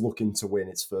was looking to win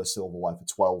its first silverware for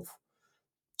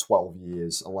 12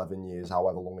 years, 11 years,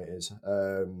 however long it is,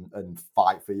 and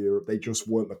fight for Europe. They just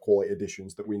weren't the quality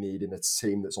additions that we need in a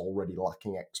team that's already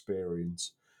lacking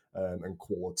experience and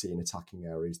quality in attacking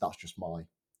areas. That's just my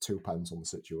 2 pence on the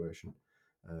situation.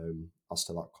 As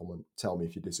to that comment, tell me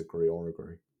if you disagree or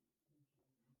agree.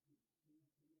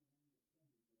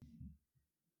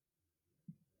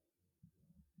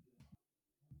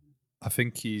 I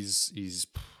think he's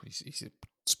a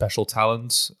special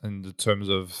talent in the terms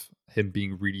of him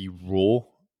being really raw.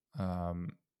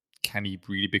 Can he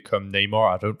really become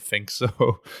Neymar? I don't think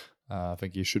so. I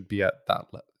think he should be at that.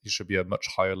 He should be at a much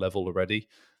higher level already.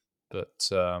 But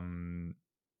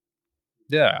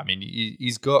yeah, I mean,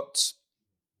 he's got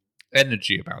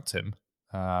energy about him.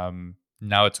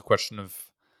 Now it's a question of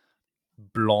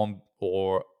Blanc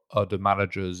or other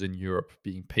managers in Europe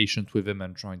being patient with him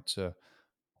and trying to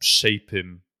shape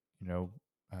him,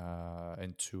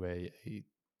 into a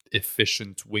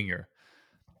efficient winger.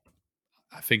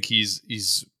 I think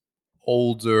he's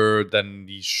older than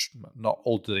not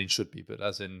older than he should be, but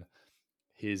as in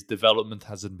his development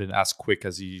hasn't been as quick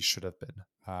as he should have been.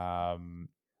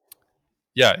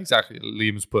 Yeah, exactly.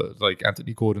 Liam's put, like,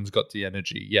 Anthony Gordon's got the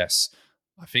energy. Yes,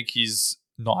 I think he's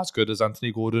not as good as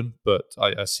Anthony Gordon, but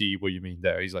I see what you mean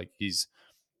there. He's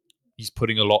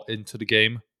putting a lot into the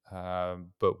game,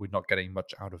 but we're not getting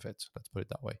much out of it. Let's put it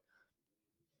that way.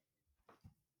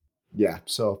 Yeah,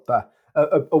 so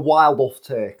a wild off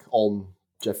take on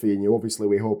Jefinho. Obviously,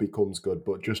 we hope he comes good,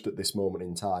 but just at this moment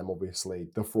in time, obviously,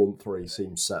 the front three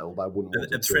seems settled. I wouldn't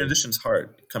want to. The transition's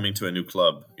hard coming to a new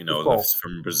club.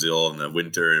 From Brazil in the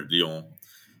winter in Lyon.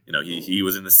 He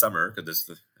was in the summer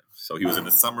so he was in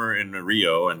the summer in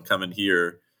Rio and coming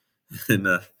here in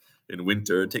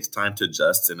winter. It takes time to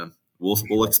adjust, and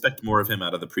we'll expect more of him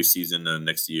out of the preseason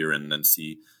next year, and then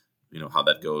see how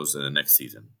that goes next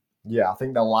season. Yeah, I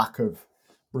think the lack of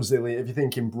Brazilian, if you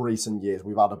think in recent years,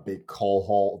 we've had a big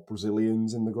cohort of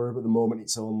Brazilians in the group. At the moment,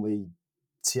 it's only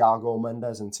Thiago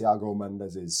Mendes, and Thiago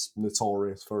Mendes is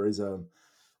notorious for his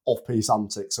off-piece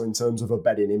antics. So in terms of a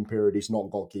bedding in period, he's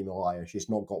not got Guimaraes, he's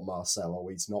not got Marcelo,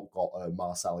 he's not got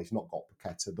Marcel, he's not got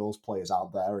Paqueta. Those players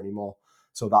aren't there anymore.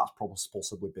 So that's probably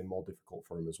possibly been more difficult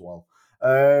for him as well.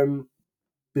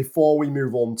 Before we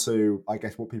move on to, I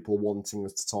guess, what people are wanting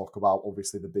us to talk about,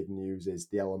 obviously the big news is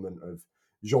the element of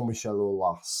Jean-Michel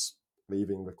Aulas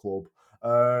leaving the club.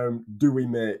 Do we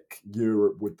make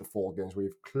Europe with the 4 games? We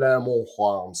have Clermont,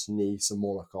 Reims, Nice, and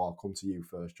Monaco. I'll come to you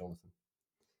first, Jonathan.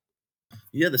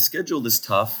 Yeah, the schedule is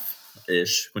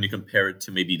tough-ish when you compare it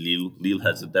to maybe Lille. Lille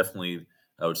has definitely,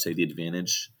 I would say, the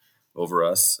advantage over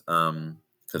us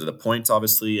because of the points,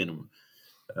 obviously, and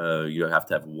you have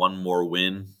to have one more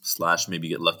win / maybe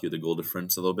get lucky with the goal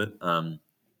difference a little bit. And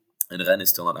Rennes is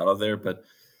still not out of there, but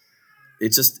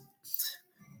it's just,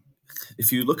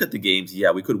 if you look at the games,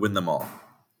 yeah, we could win them all.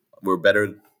 We're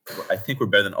better. I think we're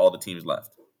better than all the teams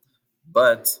left.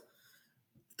 But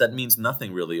that means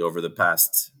nothing really over the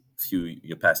past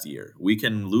year. We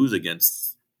can lose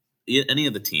against any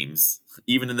of the teams,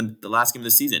 even in the last game of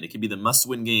the season. It could be the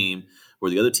must-win game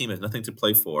where the other team has nothing to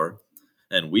play for,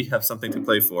 and we have something to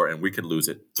play for, and we could lose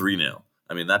it 3-0.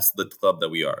 I mean, that's the club that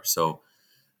we are. So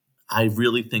I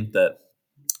really think that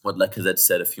what Lacazette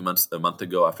said a month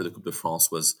ago after the Coupe de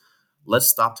France was, let's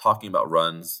stop talking about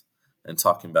runs and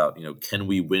talking about, can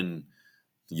we win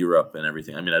Europe and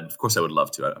everything. I mean, of course I would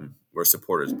love to. We're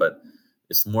supporters, but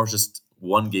it's more just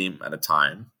one game at a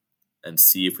time and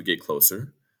see if we get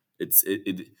closer. It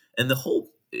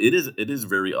is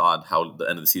very odd how the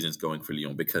end of the season is going for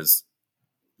Lyon because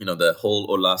the whole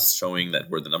Aulas showing that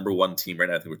we're the number 1 team right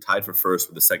now. I think we're tied for first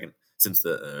with the second since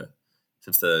the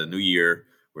new year.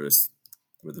 We're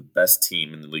the best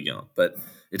team in the Ligue 1, but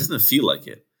it doesn't feel like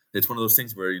it. It's one of those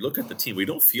things where you look at the team, we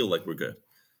don't feel like we're good.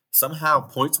 Somehow,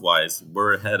 points-wise,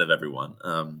 we're ahead of everyone.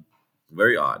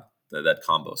 Very odd, that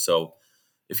combo. So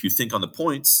if you think on the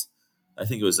points, I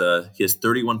think it was he has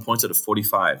 31 points out of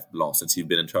 45 Blanc since he's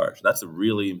been in charge. That's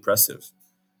really impressive.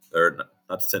 Or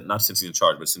not since he's in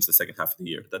charge, but since the second half of the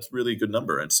year. That's really a good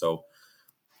number. And so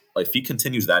if he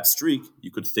continues that streak, you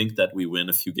could think that we win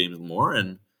a few games more.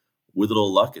 And with a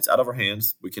little luck, it's out of our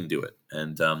hands. We can do it.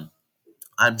 And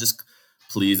I'm just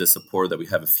pleased as support that we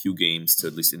have a few games to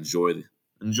at least enjoy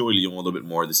Lyon a little bit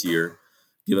more this year.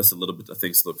 Give us a little bit of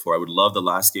things to look for. I would love the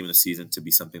last game of the season to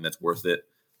be something that's worth it,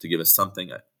 to give us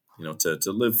something, to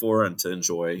live for and to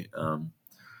enjoy.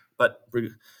 But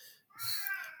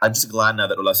I'm just glad now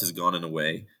that Aulas has gone in a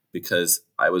way because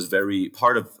I was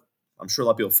I'm sure a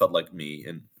lot of people felt like me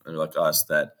and like us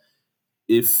that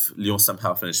if Lyon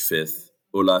somehow finished 5th,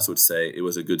 Aulas would say it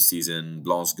was a good season,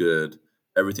 Blanc's good,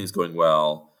 everything's going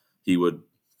well. He would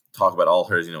talk about all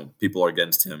hers, people are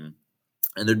against him.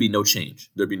 And there'd be no change.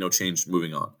 There'd be no change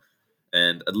moving on.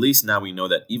 And at least now we know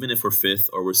that even if we're 5th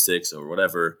or we're 6th or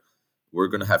whatever, we're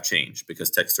going to have change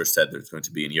because Textor said there's going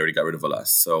to be, and he already got rid of Aulas.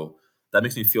 So that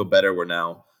makes me feel better where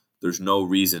now there's no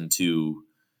reason to,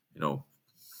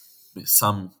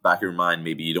 some back of your mind,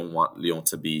 maybe you don't want Lyon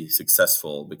to be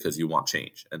successful because you want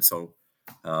change. And so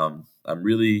I'm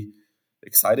really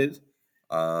excited.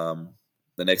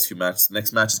 The next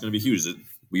match is going to be huge.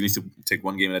 We need to take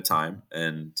one game at a time,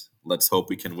 and let's hope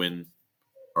we can win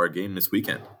our game this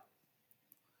weekend.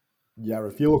 Yeah,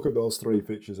 if you look at those 3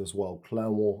 fixtures as well,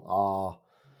 Clermont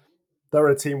they're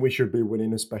a team we should be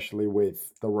winning, especially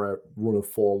with the run of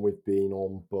form we've been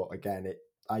on. But again,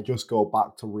 I just go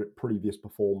back to previous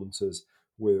performances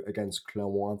against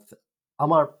Clermont.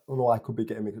 I could be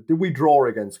getting mixed. Did we draw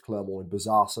against Clermont in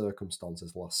bizarre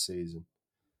circumstances last season?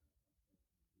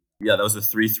 Yeah, that was a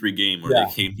 3-3 game where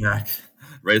they came back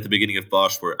right at the beginning of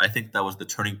Bosch, where I think that was the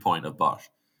turning point of Bosch.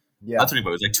 Yeah. Not turning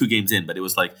point, it was like 2 games in, but it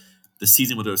was like the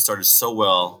season would have started so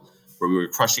well, where we were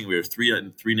crushing, we were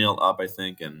 3-0 up, I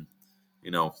think, and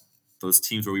those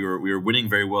teams where we were winning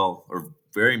very well or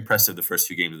very impressive the first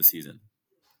few games of the season.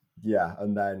 Yeah,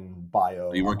 and then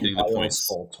Bayo. You weren't getting the points.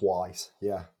 Scored twice.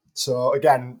 Yeah. So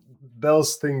again,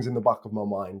 those things in the back of my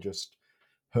mind just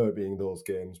hurt being those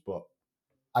games, but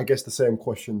I guess the same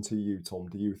question to you, Tom.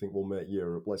 Do you think we'll make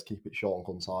Europe? Let's keep it short and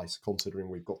concise, considering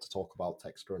we've got to talk about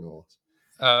Textor and all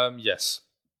that. Yes.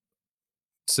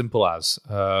 Simple as.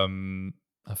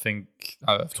 I think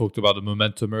I've talked about the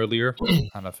momentum earlier,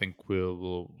 and I think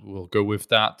we'll go with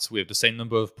that. We have the same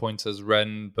number of points as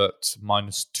Rennes, but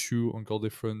 -2 on goal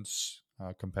difference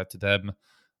compared to them,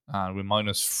 and we're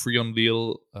 -3 on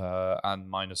Lille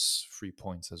and -3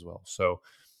 points as well. So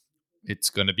it's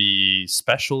going to be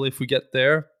special if we get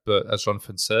there. But as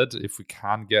Jonathan said, if we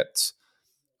can get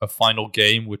a final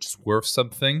game which is worth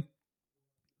something,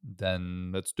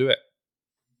 then let's do it.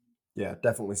 Yeah,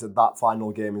 definitely. So that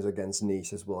final game is against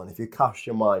Nice as well. And if you cast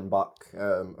your mind back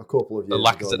a couple of The years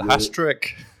ago, Lacazette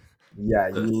hat-trick. yeah,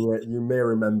 you may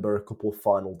remember a couple of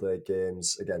final day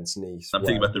games against Nice. I'm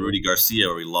thinking about the Rudy Garcia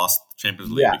where we lost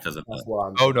Champions League because of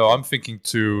that. No, I'm thinking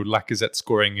to Lacazette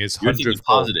scoring his 100th. You're thinking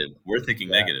positive. We're thinking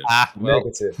negative.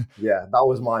 Negative. Yeah, that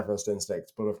was my first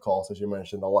instinct. But of course, as you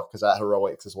mentioned, the Lacazette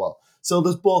heroics as well. So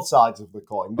there's both sides of the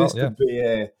coin. This could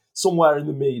be somewhere in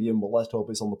the medium, but let's hope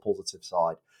it's on the positive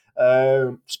side.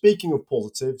 Speaking of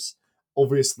positives,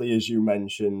 obviously, as you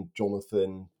mentioned,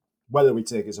 Jonathan, whether we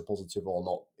take it as a positive or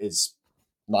not is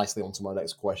nicely onto my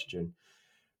next question.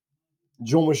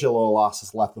 Jean-Michel Aulas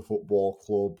has left the football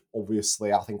club.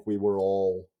 Obviously, I think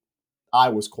I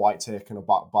was quite taken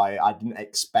aback by it. I didn't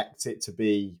expect it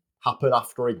to happen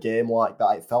after a game like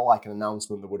that. It felt like an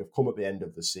announcement that would have come at the end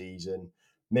of the season.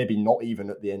 Maybe not even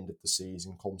at the end of the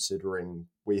season, considering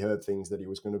we heard things that he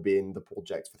was going to be in the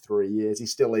project for 3 years. He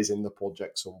still is in the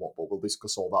project somewhat, but we'll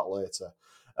discuss all that later.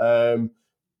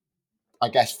 I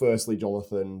guess, firstly,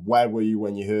 Jonathan, where were you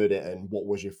when you heard it, and what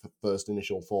was your first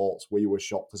initial thoughts? Were you as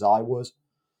shocked as I was?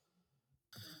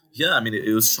 Yeah, I mean,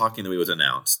 it was shocking the way it was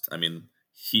announced. I mean,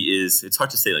 it's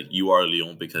hard to say, like, you are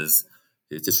Lyon because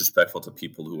it's disrespectful to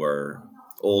people who are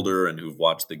older and who've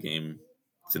watched the game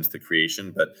since the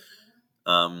creation, but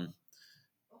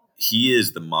he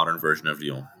is the modern version of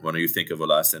Lyon. When you think of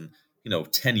Aulas, and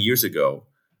 10 years ago,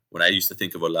 when I used to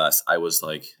think of Aulas, I was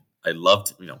like, I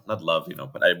loved, not loved,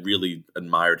 but I really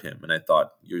admired him, and I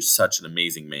thought, you're such an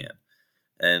amazing man.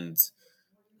 And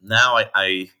now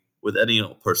I with any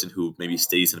person who maybe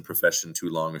stays in a profession too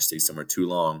long or stays somewhere too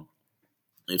long,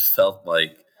 it felt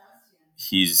like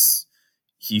he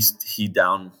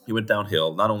went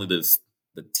downhill. Not only does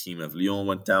the team of Lyon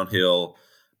went downhill,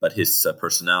 but his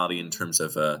personality in terms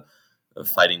of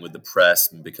fighting with the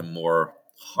press and become more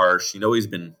harsh. He's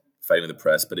been fighting with the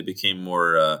press, but it became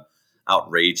more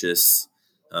outrageous,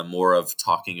 more of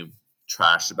talking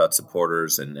trash about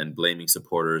supporters and blaming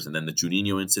supporters. And then the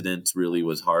Juninho incident really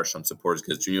was harsh on supporters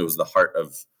because Juninho was the heart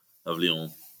of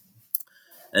Lyon.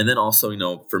 And then also,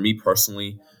 for me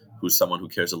personally, who's someone who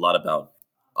cares a lot about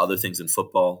other things in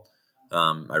football,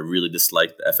 I really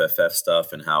disliked the FFF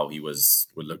stuff and how he was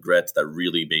with Le Gret. That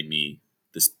really made me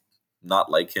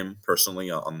not like him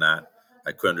personally on that.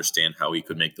 I could understand how he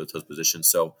could make those positions.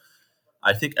 So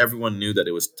I think everyone knew that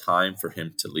it was time for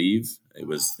him to leave. It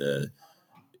was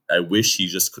I wish he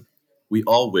just could. We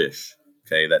all wish,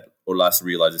 that Aulas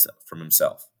realizes from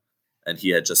himself, and he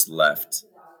had just left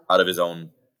out of his own,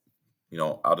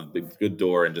 out of the good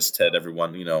door, and just said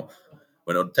everyone,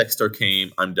 when a Textor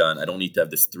came, I'm done. I don't need to have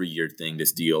this 3-year thing,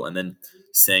 this deal, and then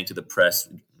saying to the press,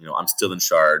 I'm still in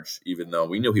charge, even though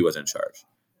we knew he was in charge.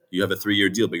 You have a 3-year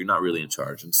deal, but you're not really in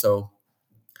charge, and so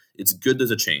it's good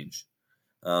there's a change.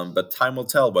 But time will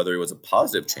tell whether it was a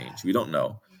positive change. We don't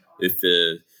know. If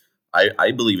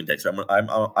I believe in Textor.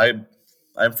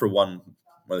 I'm for one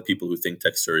of the people who think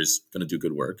Textor is going to do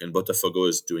good work, and Botafogo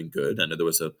is doing good. And there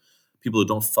was people who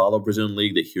don't follow Brazilian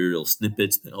league. They hear little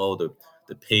snippets.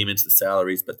 The payments, the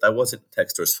salaries, but that wasn't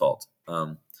Textor's fault.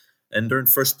 And they're in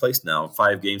first place now,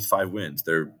 5 games, 5 wins.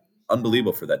 They're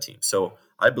unbelievable for that team. So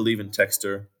I believe in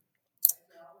Textor,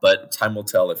 but time will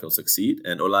tell if he'll succeed.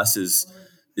 And Aulas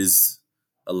is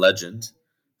a legend.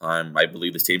 I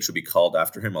believe the team should be called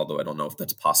after him, although I don't know if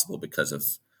that's possible because of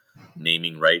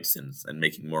naming rights and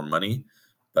making more money.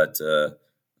 But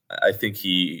I think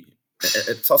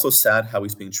it's also sad how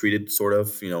he's being treated, sort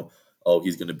of,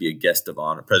 he's going to be a guest of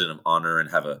honor, president of honor,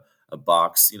 and have a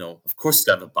box. Of course he's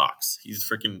got to have a box. He's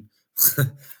freaking,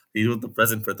 he was the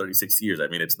president for 36 years. I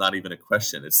mean, it's not even a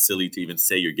question. It's silly to even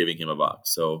say you're giving him a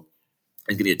box. So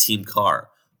he's getting a team car.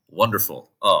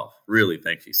 Wonderful. Oh, really?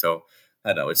 Thank you. So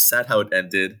I know it's sad how it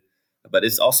ended, but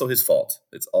it's also his fault.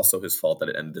 It's also his fault that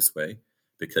it ended this way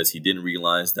because he didn't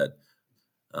realize that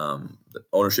the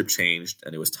ownership changed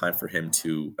and it was time for him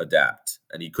to adapt,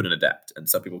 and he couldn't adapt. And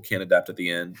some people can't adapt at the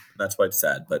end. That's why it's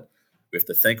sad. But we have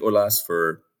to thank Aulas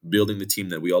for building the team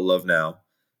that we all love now,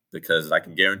 because I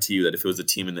can guarantee you that if it was a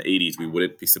team in the 80s, we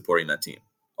wouldn't be supporting that team.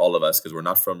 All of us, because we're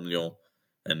not from Lyon,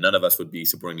 and none of us would be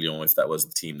supporting Lyon if that was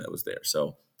the team that was there.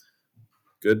 So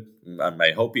good.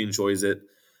 I hope he enjoys it.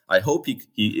 I hope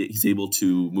he's able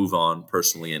to move on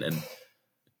personally and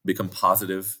become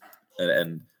positive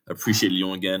and appreciate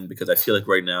Lyon again, because I feel like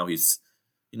right now he's,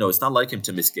 it's not like him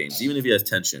to miss games, even if he has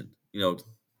tension.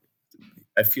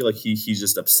 I feel like he's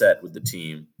just upset with the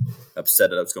team,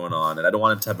 upset at what's going on, and I don't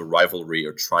want him to have a rivalry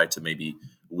or try to maybe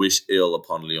wish ill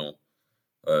upon Lyon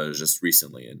just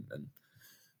recently. And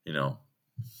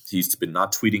He's been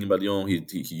not tweeting about Lyon.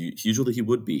 He usually he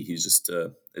would be. He's just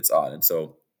it's odd. And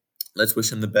so let's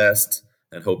wish him the best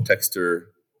and hope Texter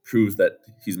proves that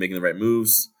he's making the right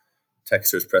moves.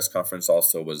 Texter's press conference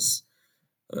also was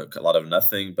a lot of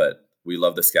nothing, but we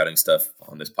love the scouting stuff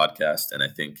on this podcast, and I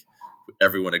think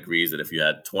everyone agrees that if you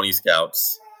had 20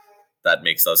 scouts, that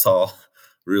makes us all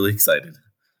really excited.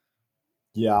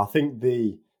 Yeah, I think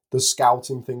the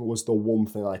scouting thing was the one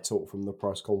thing I took from the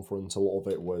press conference. A lot of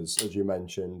it was, as you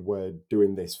mentioned, we're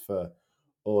doing this for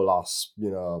Aulas.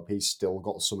 He's still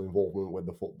got some involvement with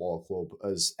the football club,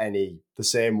 the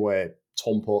same way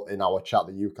Tom put in our chat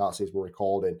that you can't see as we're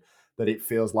recording, that it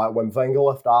feels like when Wenger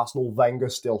left Arsenal, Wenger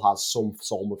still has some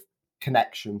sort of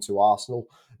connection to Arsenal,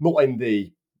 not in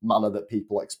the manner that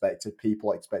people expected.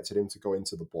 People expected him to go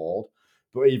into the board,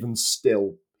 but even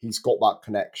still, he's got that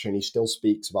connection. He still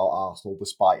speaks about Arsenal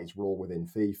despite his role within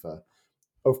FIFA.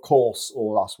 Of course,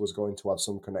 Aulas was going to have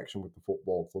some connection with the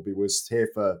football club. He was here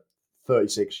for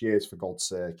 36 years, for God's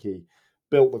sake. He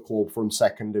built the club from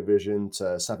second division to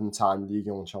 7-time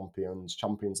Ligue 1 champions,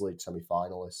 Champions League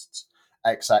semi-finalists,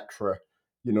 etc.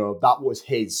 That was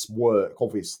his work.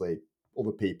 Obviously,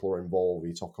 other people are involved.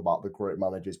 You talk about the great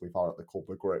managers we've had at the club,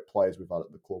 the great players we've had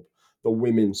at the club, the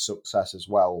women's success as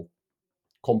well,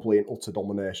 complete and utter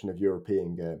domination of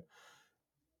European game.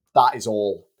 That is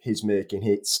all his making.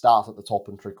 It starts at the top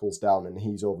and trickles down, and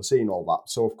he's overseeing all that.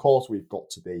 So, of course, we've got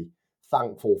to be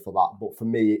thankful for that. But for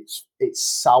me, it's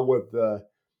soured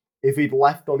if he'd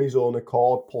left on his own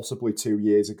accord, possibly 2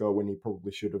 years ago when he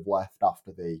probably should have left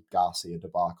after the Garcia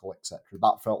debacle, etc.,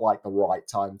 that felt like the right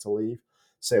time to leave.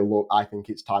 Say, look, I think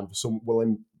it's time for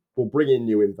we'll bring in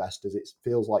new investors. It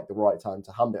feels like the right time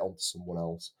to hand it on to someone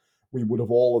else. We would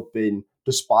have all have been,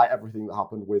 despite everything that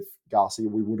happened with Garcia,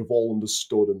 we would have all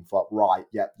understood and thought, right,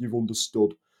 yeah, you've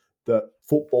understood that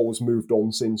football has moved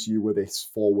on since you were this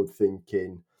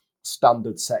forward-thinking,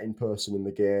 standard-setting person in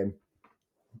the game,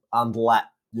 and let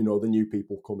the new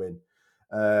people come in.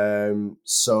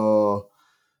 So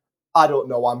I don't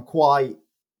know.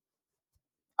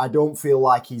 I don't feel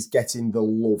like he's getting the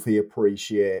love he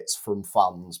appreciates from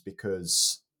fans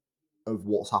because of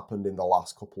what's happened in the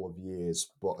last couple of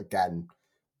years. But again,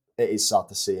 it is sad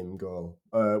to see him go.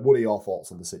 What are your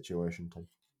thoughts on the situation,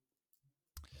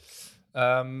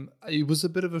 Tom? It was a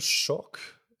bit of a shock.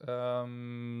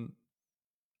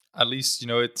 At least,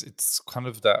 it's kind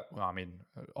of that. Well, I mean,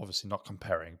 obviously not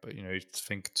comparing, but you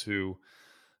think to,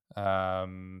 I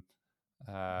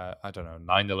don't know,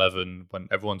 9/11, when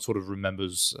everyone sort of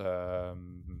remembers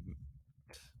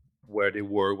where they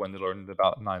were when they learned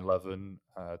about 9/11,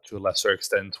 to a lesser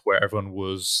extent where everyone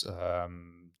was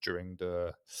during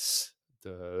the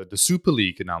Super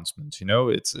League announcement.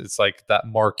 It's like that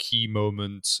marquee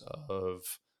moment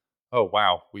of, oh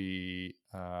wow, we've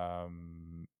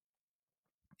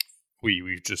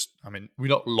just, I mean, we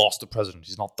not lost the president.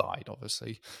 He's not died,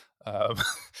 obviously.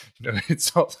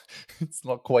 It's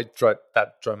not quite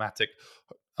that dramatic.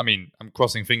 I mean, I'm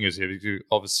crossing fingers here because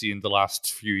obviously in the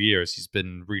last few years he's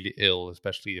been really ill,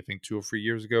 especially I think 2 or 3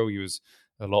 years ago he was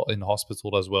a lot in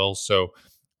hospital as well. So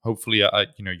hopefully,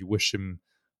 you wish him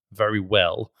very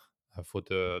well for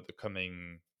the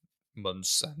coming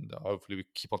months, and hopefully we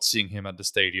keep on seeing him at the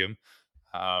stadium.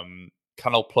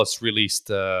 Canal Plus re-released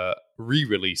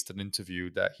an interview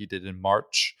that he did in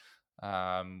March,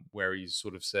 where he's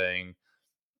sort of saying,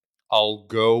 I'll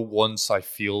go once I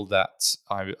feel that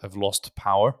I've lost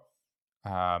power.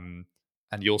 And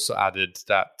he also added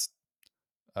that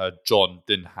John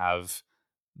didn't have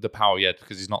the power yet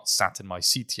because he's not sat in my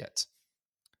seat yet.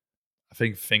 I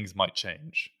think things might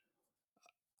change.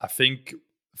 I think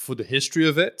for the history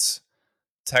of it,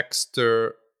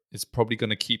 Texter is probably going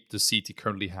to keep the seat he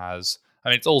currently has. I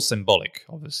mean, it's all symbolic,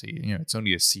 obviously. It's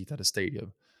only a seat at a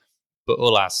stadium. But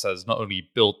Aulas has not only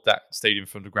built that stadium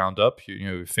from the ground up,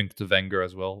 think to Wenger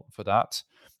as well for that.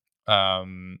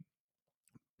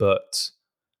 But,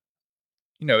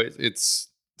 it's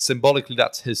symbolically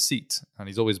that's his seat, and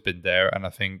he's always been there. And I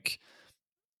think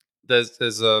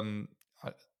there's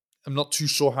I'm not too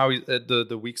sure how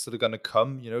the weeks that are going to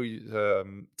come.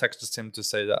 Texted him to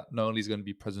say that not only is he going to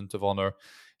be president of honor,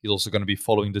 he's also going to be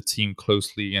following the team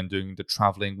closely and doing the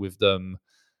traveling with them.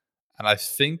 And I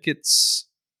think it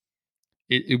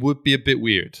would be a bit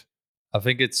weird. I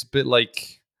think it's a bit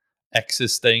like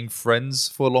exes staying friends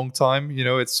for a long time.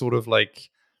 It's sort of like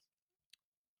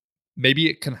maybe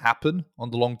it can happen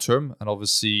on the long term. And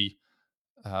obviously,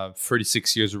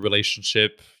 36 years of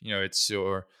relationship, it's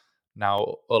your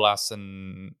now Aulas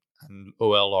and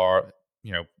OL are,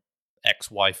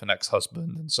 ex-wife and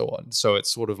ex-husband and so on. So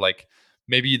it's sort of like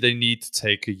maybe they need to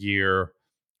take a year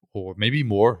or maybe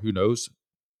more, who knows,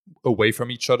 away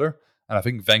from each other. And I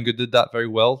think Wenger did that very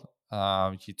well.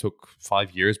 He took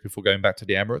 5 years before going back to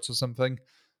the Emirates or something.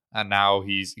 And now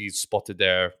he's spotted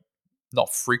there,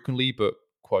 not frequently, but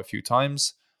quite a few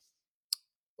times.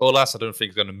 Aulas, I don't think,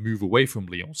 is going to move away from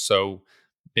Lyon. So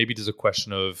maybe there's a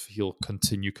question of he'll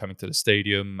continue coming to the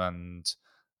stadium and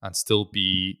still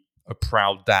be a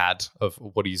proud dad of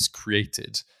what he's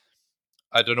created.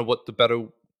 I don't know what the better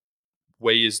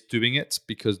way is doing it,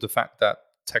 because the fact that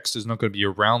Textor's not going to be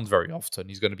around very often,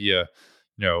 he's going to be a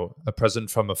present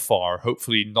from afar,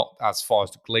 hopefully not as far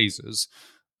as the Glazers,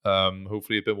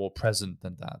 hopefully a bit more present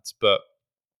than that. But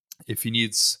if he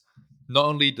needs, not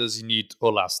only does he need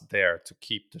Aulas there to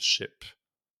keep the ship,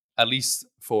 at least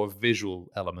for a visual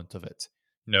element of it,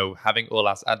 having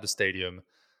Aulas at the stadium,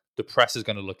 the press is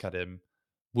going to look at him.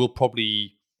 We'll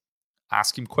probably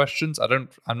ask him questions. I'm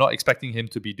not expecting him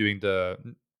to be doing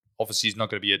obviously he's not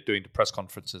going to be doing the press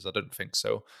conferences. I don't think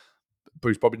so. But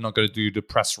he's probably not going to do the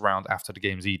press round after the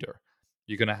games either.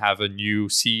 You're going to have a new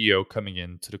CEO coming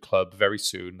into the club very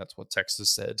soon. That's what Texas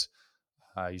said.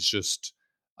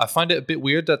 I find it a bit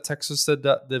weird that Texas said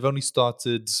that they've only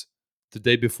started the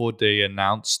day before they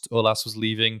announced Aulas was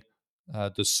leaving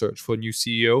the search for a new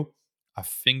CEO. I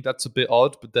think that's a bit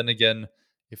odd. But then again,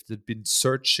 if they'd been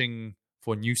searching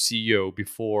for a new CEO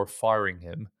before firing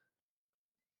him,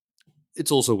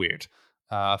 it's also weird.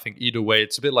 I think either way,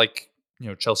 it's a bit like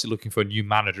Chelsea looking for a new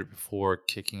manager before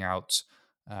kicking out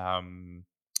Graham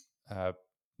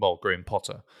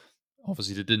Potter.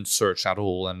 Obviously, they didn't search at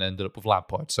all and ended up with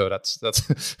Lampard. So that's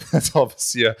that's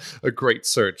obviously a great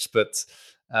search. But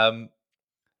I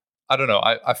don't know.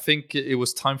 I think it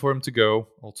was time for him to go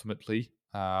ultimately.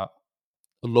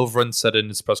 Lovren said in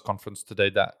his press conference today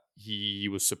that he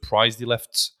was surprised he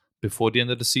left before the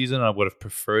end of the season. I would have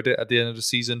preferred it at the end of the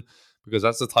season, because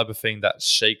that's the type of thing that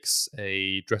shakes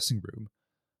a dressing room.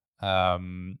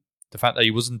 The fact that he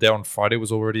wasn't there on Friday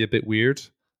was already a bit weird.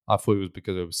 I thought it was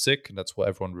because he was sick, and that's what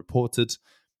everyone reported.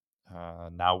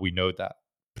 Now we know that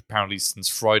apparently since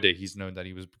Friday, he's known that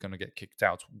he was going to get kicked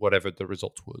out, whatever the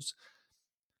result was.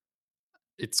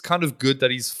 It's kind of good that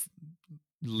he's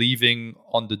leaving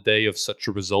on the day of such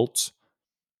a result.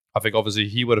 I think obviously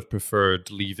he would have preferred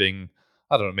leaving,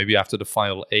 I don't know, maybe after the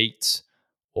final 8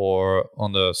 or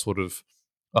on a sort of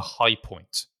a high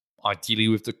point, ideally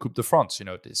with the Coupe de France,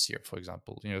 this year, for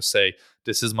example. Say,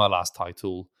 this is my last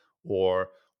title, or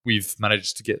we've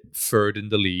managed to get third in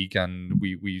the league and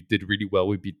we did really well.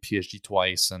 We beat PSG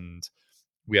twice and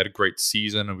we had a great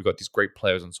season and we got these great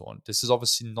players and so on. This is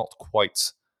obviously not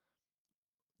quite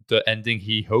the ending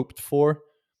he hoped for.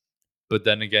 But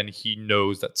then again, he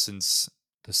knows that since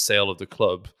the sale of the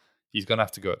club, he's going to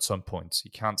have to go at some point. He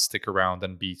can't stick around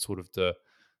and be sort of the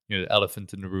the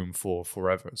elephant in the room for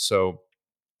forever. So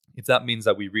if that means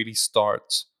that we really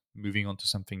start moving on to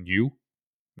something new,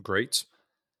 great.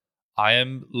 I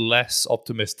am less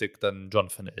optimistic than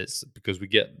Jonathan is, because we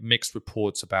get mixed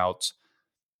reports about,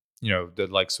 the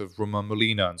likes of Romain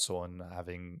Molina and so on,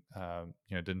 having,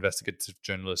 the investigative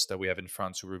journalist that we have in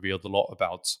France who revealed a lot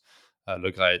about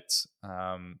Le Graet.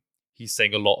 He's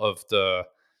saying a lot of the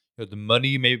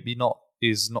money maybe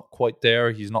is not quite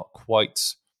there. He's not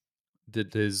quite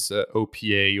did his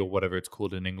OPA or whatever it's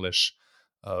called in English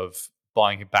of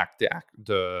buying back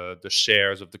the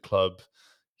shares of the club.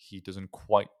 He doesn't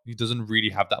really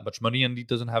have that much money, and he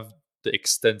doesn't have the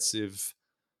extensive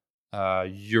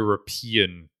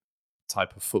European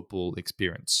type of football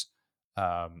experience.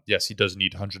 Yes, he does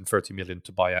need 130 million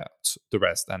to buy out the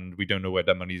rest, and we don't know where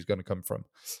that money is going to come from.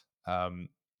 I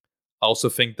also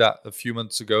think that a few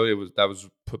months ago, that was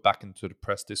put back into the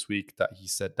press this week, that he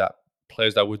said that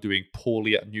players that were doing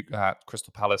poorly at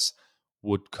Crystal Palace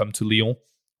would come to Lyon,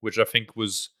 which I think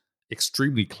was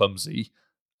extremely clumsy.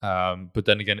 But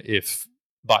then again, if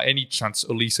by any chance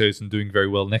Olise isn't doing very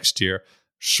well next year,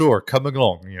 sure, come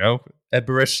along,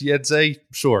 Eberechi Eze,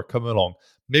 sure, come along.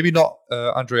 Maybe not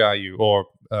Andre Ayew or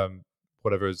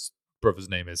whatever his brother's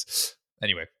name is.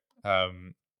 Anyway,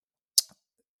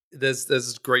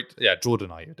 there's great, Jordan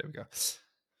Ayew, there we go.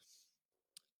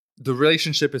 The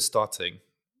relationship is starting.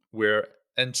 We're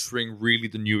entering really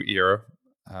the new era.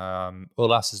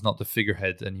 Aulas is not the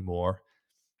figurehead anymore.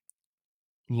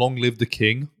 Long live the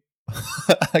king.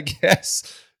 I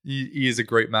guess he is a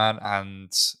great man,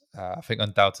 and I think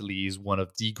undoubtedly he's one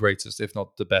of the greatest, if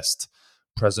not the best,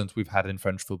 president we've had in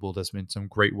French football. There's been some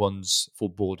great ones for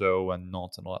Bordeaux and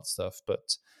Nantes and all that stuff,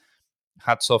 but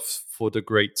hats off for the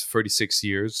great 36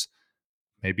 years.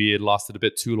 Maybe it lasted a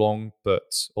bit too long,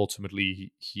 but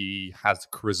ultimately he has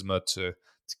the charisma to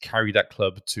carry that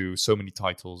club to so many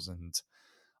titles, and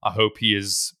I hope he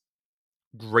is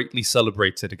greatly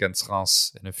celebrated against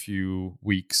Reims in a few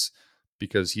weeks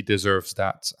because he deserves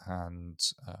that. And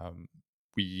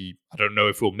I don't know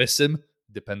if we'll miss him.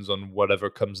 Depends on whatever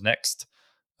comes next.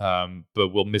 But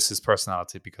we'll miss his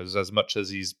personality because as much as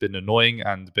he's been annoying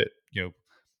and a bit,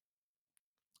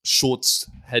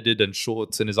 short-headed and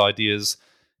short in his ideas,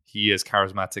 he is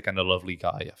charismatic and a lovely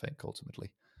guy, I think, ultimately.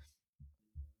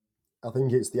 I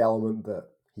think it's the element that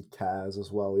he cares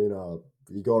as well.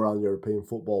 You go around European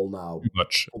football now,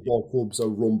 Much. football clubs are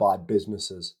run by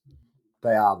businesses.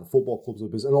 They are. The football clubs are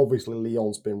business. And obviously,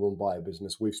 Lyon's been run by a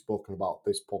business. We've spoken about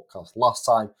this podcast.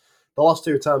 The last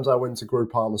two times I went to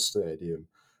Groupama Stadium,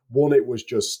 one, it was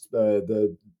just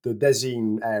the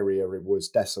Desine area, it was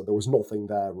desolate. There was nothing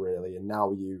there, really. And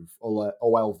now you've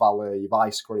OL Valley, you've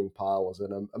ice cream parlors,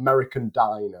 an American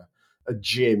diner, a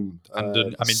gym. And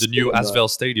the new Asvel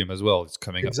Stadium as well. It's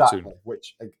coming up soon.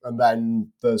 And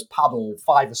then there's paddle,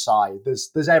 five-a-side.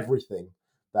 There's everything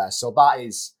there. So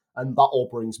that all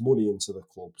brings money into the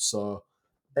club. So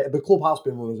the club has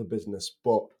been run as a business,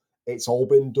 but it's all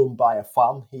been done by a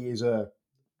fan. He is at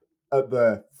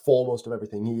the foremost of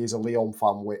everything. He is a Lyon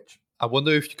fan, which I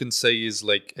wonder if you can say is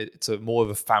like it's more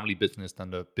of a family business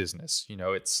than a business.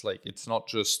 It's like it's not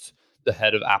just the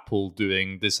head of Apple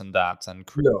doing this and that and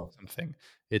creating something.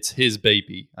 It's his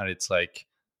baby, and it's like,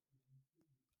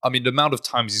 I mean, the amount of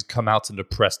times he's come out in the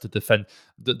press to defend.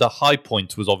 The high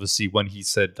point was obviously when he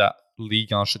said that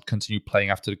Ligue 1 should continue playing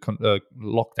after the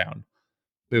lockdown.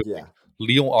 But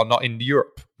Lyon are not in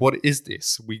Europe. What is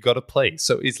this? We got to play.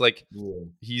 So it's like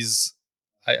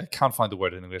I can't find the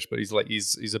word in English, but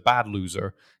he's a bad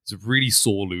loser. He's a really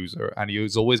sore loser, and he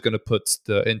was always going to put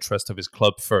the interest of his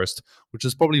club first, which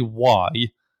is probably why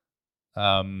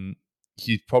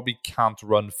he probably can't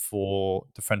run for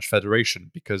the French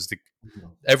Federation, because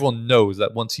everyone knows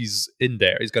that once he's in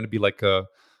there, he's going to be like a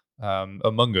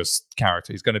Among Us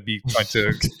character. He's going to be trying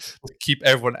to keep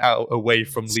everyone away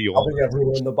from Lyon. Having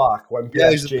everyone in the back when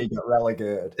PSG get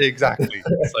relegated. Exactly.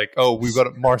 It's like, oh, we've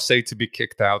got Marseille to be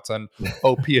kicked out, and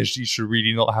PSG should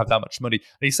really not have that much money.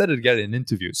 And he said it again in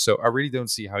interviews, so I really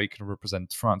don't see how he can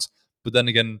represent France. But then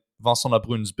again, Vincent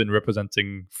Labrun's been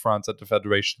representing France at the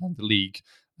Federation and the league,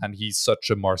 and he's such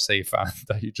a Marseille fan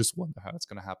that you just wonder how it's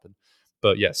going to happen.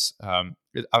 But yes, I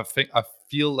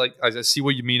feel like I see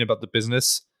what you mean about the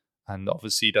business. And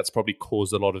obviously, that's probably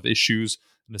caused a lot of issues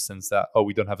in the sense that,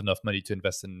 we don't have enough money to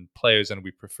invest in players, and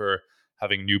we prefer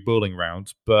having new bowling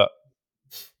round. But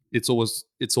it's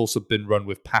also been run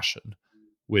with passion,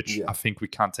 which I think we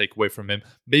can't take away from him.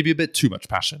 Maybe a bit too much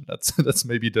passion. That's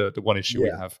maybe the one issue we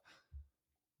have.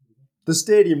 The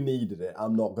stadium needed it.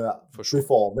 I'm not gonna. For sure.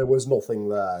 Before there was nothing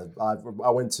there. I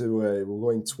went to. We were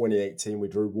going 2018. We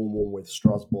drew 1-1 with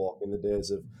Strasbourg in the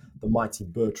days of the mighty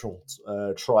Bertrand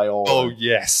Traoré. Oh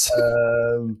yes.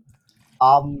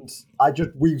 And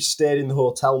we stayed in the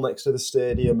hotel next to the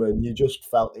stadium, and you just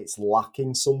felt it's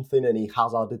lacking something. And he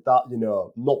hazarded that.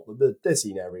 Not the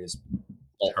Desine areas.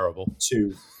 Terrible.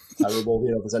 Too terrible.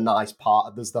 There's a nice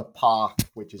part. There's the park,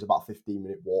 which is about a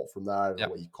 15-minute walk from there. I don't know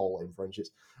what you call it in French. It's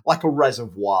like a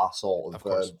reservoir sort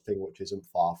of thing, which isn't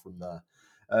far from there.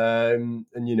 And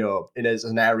as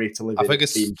an area to live in. I think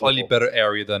it's a slightly better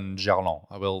area than Gerland.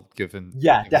 I will give him.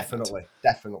 Yeah, definitely.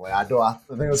 I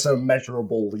think it's a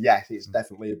measurable. Yes, it's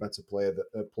definitely a better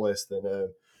place than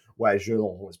where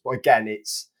Gerland was. But again,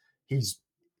 he's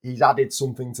added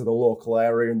something to the local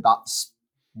area, and that's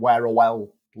where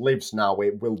OL lives now.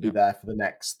 It will be there for the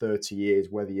next 30 years,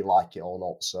 whether you like it or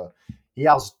not. So he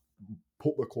has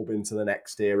put the club into the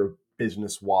next era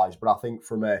business-wise. But I think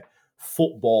from a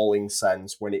footballing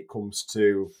sense, when it comes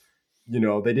to, they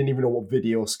didn't even know what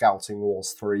video scouting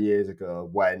was 3 years ago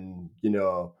when,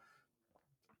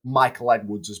 Michael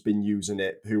Edwards has been using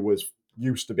it, who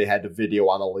used to be head of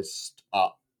video analyst at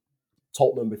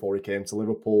Tottenham before he came to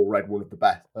Liverpool, led one of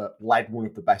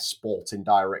the best sporting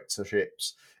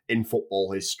directorships in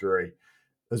football history,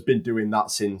 has been doing that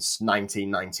since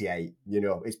 1998.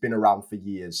 It's been around for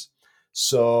years.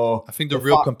 So I think the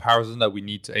real comparison that we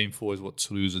need to aim for is what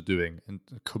Toulouse are doing. And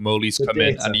Comoli's come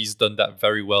in, and he's done that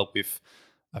very well with,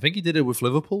 I think he did it with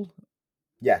Liverpool.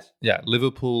 Yes. Yeah,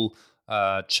 Liverpool,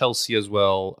 Chelsea as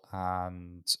well,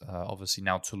 and obviously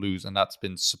now Toulouse, and that's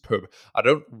been superb. I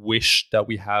don't wish that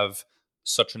we have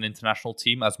such an international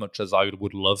team as much as I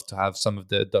would love to have some of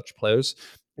the Dutch players.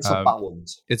 It's a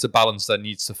balance. It's a balance that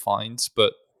needs to find,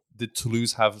 but did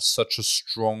Toulouse have such a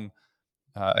strong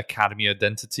academy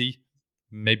identity?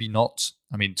 Maybe not.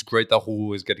 I mean, it's great that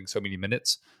Roux is getting so many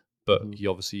minutes, but he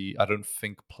obviously, I don't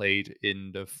think, played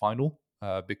in the final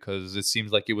because it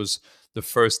seems like it was the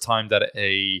first time that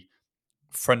a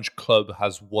French club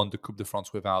has won the Coupe de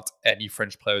France without any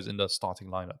French players in the starting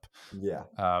lineup. Yeah.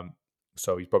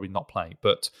 So he's probably not playing.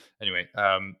 But anyway,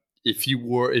 if you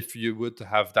were to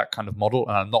have that kind of model,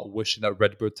 and I'm not wishing that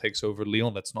Redbird takes over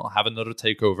Lyon, let's not have another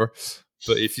takeover.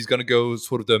 But if he's going to go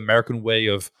sort of the American way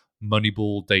of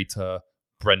Moneyball, data,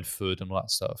 Brentford, and all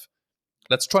that stuff,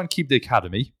 let's try and keep the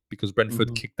academy because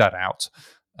Brentford kicked that out.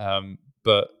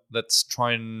 But let's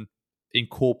try and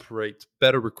incorporate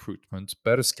better recruitment,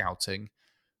 better scouting.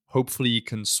 Hopefully, you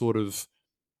can sort of,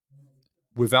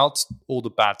 without all the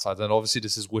bad sides, and obviously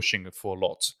this is wishing for a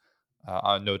lot.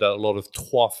 I know that a lot of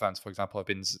Troyes fans, for example, have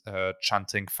been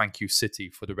chanting "Thank you, City"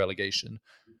 for the relegation.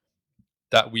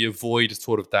 That we avoid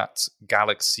sort of that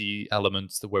galaxy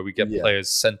element where we get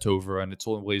players sent over and it's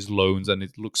always loans and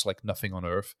it looks like nothing on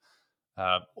earth.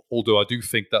 Although I do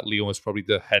think that Lyon is probably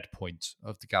the head point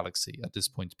of the galaxy at this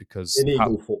point because in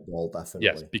Eagle football, definitely.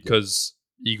 Yes, because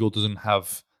Eagle doesn't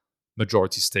have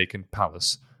majority stake in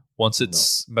Palace. Once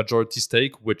it's majority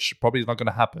stake, which probably is not going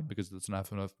to happen because it doesn't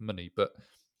have enough money, but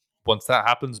once that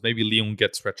happens, maybe Lyon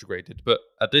gets retrograded. But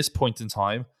at this point in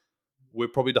time, we're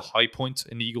probably the high point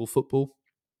in Eagle football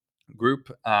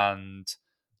group, and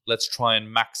let's try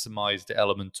and maximize the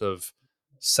element of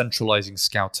centralizing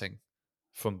scouting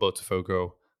from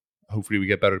Botafogo. Hopefully we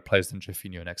get better players than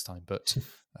Jeffinho next time, but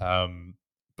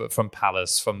from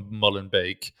Palace, from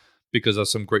Molenbeek, because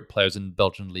there's some great players in the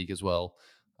Belgian league as well.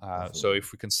 So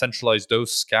if we can centralize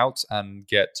those scouts and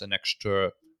get an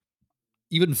extra,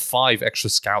 even 5 extra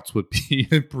scouts would be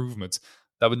an improvement.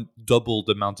 That would double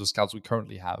the amount of scouts we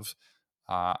currently have,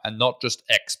 and not just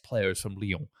ex-players from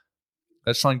Lyon.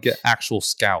 Let's try and get actual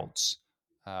scouts.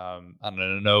 And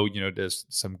I know, there's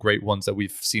some great ones that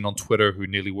we've seen on Twitter who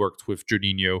nearly worked with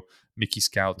Juninho, Mickey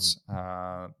Scouts,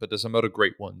 but there's some other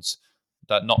great ones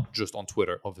that not just on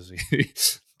Twitter, obviously,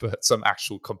 but some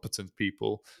actual competent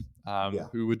people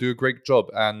who would do a great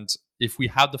job. And if we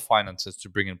have the finances to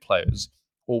bring in players,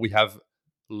 or we have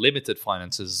limited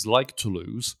finances like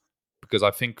Toulouse, because I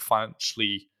think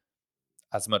financially,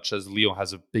 as much as Lyon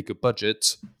has a bigger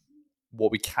budget,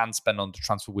 what we can spend on the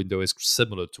transfer window is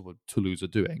similar to what Toulouse are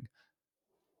doing.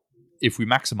 If we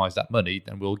maximize that money,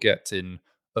 then we'll get in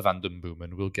a Van den Boom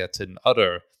and we'll get in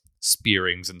other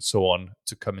Spearings and so on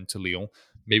to come into Lyon.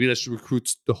 Maybe let's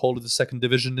recruit the whole of the second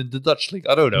division in the Dutch league.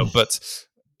 I don't know. But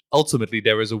ultimately,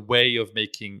 there is a way of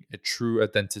making a true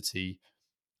identity.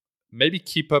 Maybe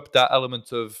keep up that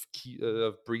element of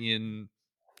bringing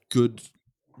good,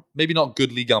 maybe not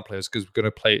good Ligue 1 players because we're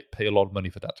going to pay a lot of money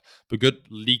for that, but good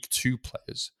League 2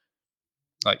 players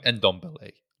like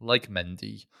Ndombele, like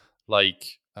Mendy,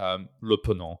 like Le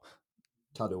Penant.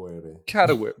 Kadewere.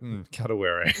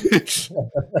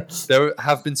 There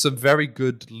have been some very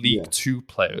good League 2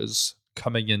 players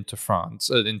coming into France,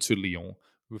 into Lyon,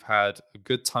 who've had a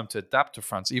good time to adapt to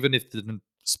France, even if they didn't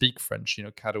speak French.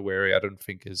 Kadewere, I don't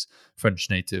think is French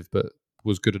native, but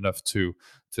was good enough to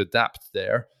adapt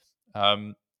there.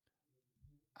 And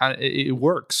it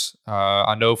works.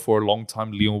 I know for a long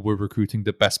time Lyon were recruiting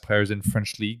the best players in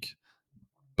French league,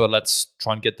 but let's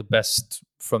try and get the best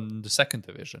from the second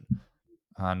division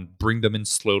and bring them in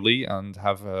slowly and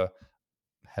have a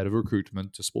head of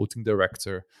recruitment, a sporting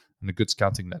director, and a good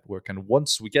scouting network. And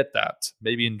once we get that,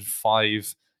 maybe in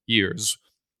 5 years,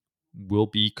 we'll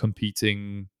be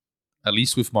competing at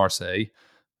least with Marseille,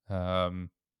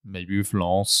 maybe with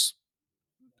Lens,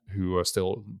 who are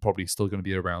probably still going to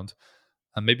be around,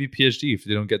 and maybe PSG if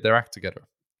they don't get their act together.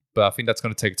 But I think that's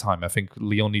going to take time. I think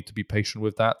Lyon need to be patient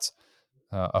with that.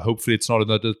 Hopefully it's not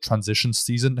another transition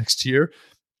season next year.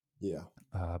 Yeah.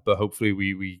 But hopefully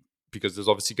we because there's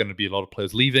obviously going to be a lot of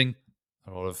players leaving,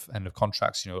 a lot of end of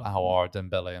contracts, Aouar,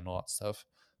 Dembele and all that stuff.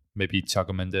 Maybe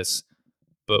Thiago Mendes.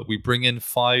 But we bring in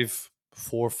 4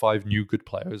 or 5 new good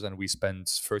players and we spend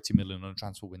 30 million on a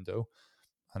transfer window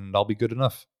and that'll be good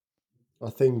enough. I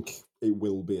think it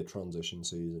will be a transition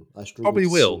season. I probably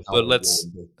will, but let's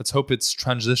hope it's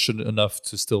transition enough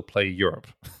to still play Europe.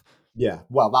 Yeah,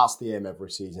 well, that's the aim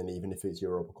every season, even if it's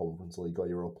Europa Conference League or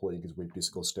Europa League, as we've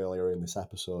discussed earlier in this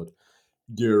episode.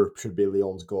 Europe should be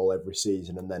Lyon's goal every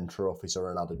season, and then trophies are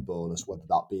an added bonus, whether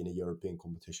that be in a European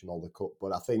competition or the Cup.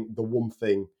 But I think the one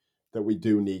thing that we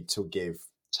do need to give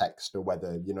text to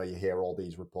whether, you hear all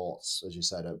these reports, as you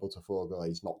said, at Botafogo,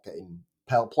 he's not getting,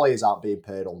 players aren't being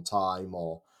paid on time,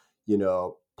 or,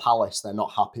 Palace, they're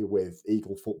not happy with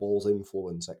Eagle Football's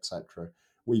influence, etc.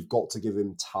 We've got to give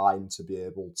him time to be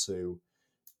able to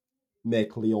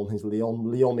make Lyon his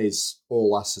Lyon. Lyon is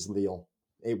Aulas' Lyon.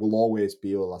 It will always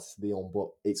be Aulas' Lyon, but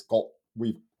it's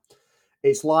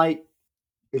like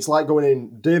It's like going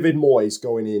in, David Moyes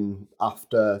going in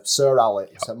after Sir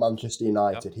Alex at Manchester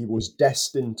United. He was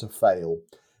destined to fail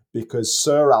because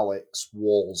Sir Alex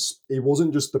he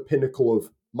wasn't just the pinnacle of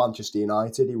Manchester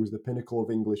United, he was the pinnacle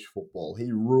of English football.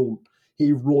 He run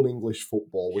English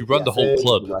football. You With run the whole FA,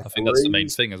 club. the I think that's the main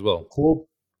referees, thing as the well. club.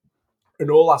 And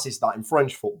Aulas is that in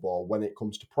French football when it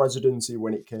comes to presidency,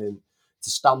 when it came to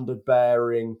standard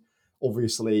bearing.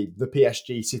 Obviously, the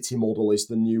PSG City model is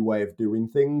the new way of doing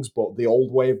things, but the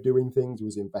old way of doing things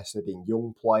was invested in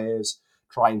young players,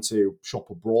 trying to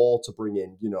shop abroad to bring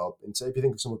in, and so if you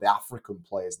think of some of the African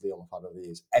players Lyon have had over the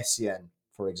years, Essien,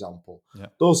 for example,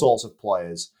 those sorts of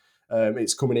players.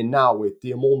 It's coming in now with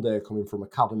Diamonde coming from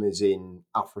academies in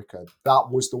Africa.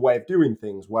 That was the way of doing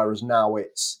things, whereas now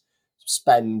it's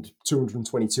spend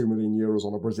 222 million euros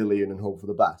on a Brazilian and hope for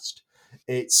the best.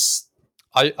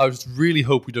 I really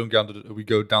hope we go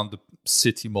down the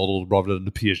City model rather than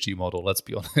the PSG model. Let's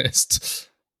be honest.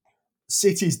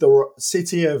 City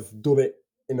have done it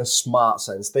in a smart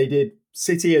sense.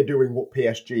 City are doing what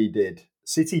PSG did.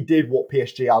 City did what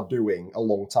PSG are doing a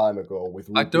long time ago with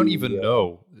Rubinho. I don't even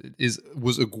know.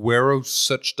 Was Aguero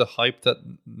such the hype that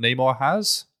Neymar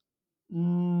has?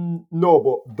 No,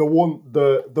 but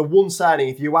the one signing,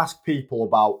 if you ask people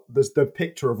about, there's the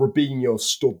picture of Rubinho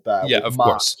stood there with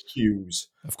Mark Hughes.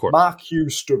 Of course. Mark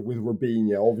Hughes stood with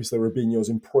Rubinho. Obviously, Rubinho's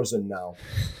in prison now.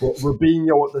 But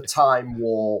Rubinho at the time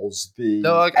was the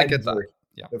I get that.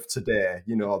 Yeah. Of today.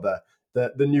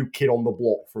 The new kid on the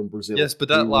block from Brazil. Yes, but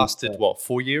that lasted,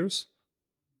 4 years?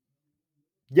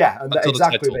 Yeah, and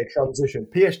exactly they transitioned.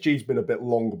 PSG's been a bit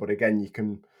longer, but again, you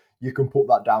can put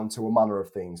that down to a manner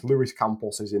of things. Luis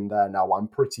Campos is in there now. I'm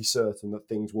pretty certain that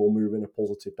things will move in a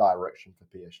positive direction for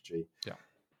PSG. Yeah,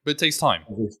 but it takes time.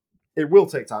 It will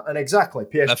take time. And exactly,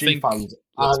 PSG fans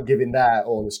aren't giving their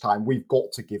owners time. We've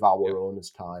got to give our owners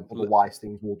time. Otherwise,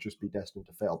 things will just be destined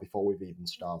to fail before we've even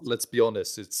started. Let's be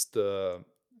honest. It's the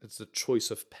choice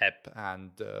of Pep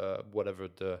and whatever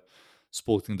the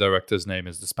sporting director's name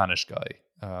is, the Spanish guy.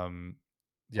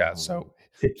 So...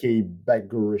 Tiki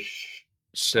Beggarish.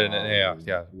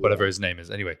 Whatever his name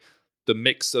is. Anyway, the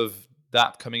mix of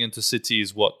that coming into City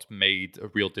is what made a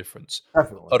real difference.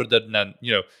 Definitely. Other than,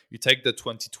 you take the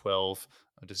 2012,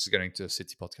 this is getting to a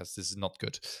City podcast, this is not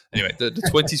good. Anyway, the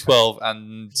 2012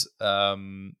 and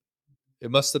it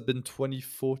must have been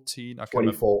 2014.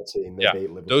 2014, they beat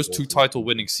Liverpool. Those two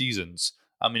title-winning seasons.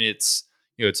 I mean, it's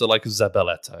like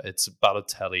Zabaleta, it's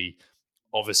Balotelli,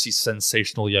 obviously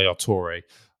sensational Yaya Toure.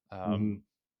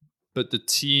 But the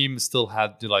team still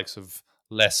had the likes of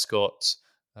Lescott,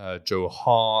 Joe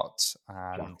Hart,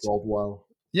 and Jack Rodwell.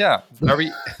 Yeah, very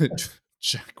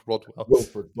Jack Rodwell,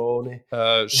 Wilfred Boney,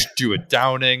 Stuart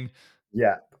Downing.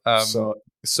 Yeah.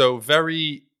 So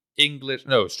very English.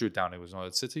 No, Stuart Downing was not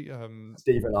at City.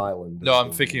 Stephen Ireland. No,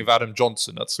 I'm thinking of Adam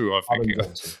Johnson. That's who I'm thinking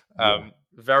of.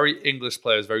 Very English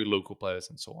players, very local players,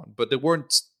 and so on. But they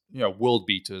weren't, world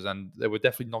beaters, and they were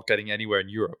definitely not getting anywhere in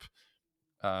Europe.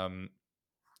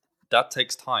 That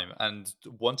takes time, and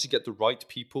once you get the right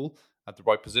people at the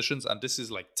right positions, and this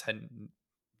is like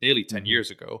nearly 10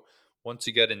 years ago, once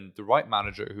you get in the right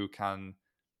manager who can,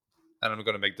 and I'm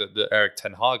going to make the Eric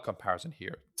Ten Hag comparison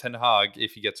here. Ten Hag,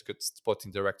 if he gets a good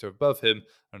sporting director above him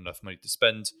and enough money to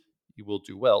spend, he will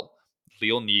do well.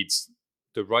 Lyon needs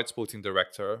the right sporting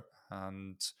director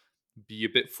and be a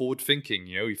bit forward thinking.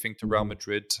 You think to Real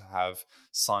Madrid have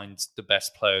signed the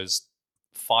best players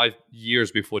 5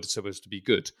 years before they're supposed to be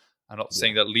good. I'm not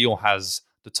saying that Lyon has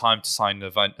the time to sign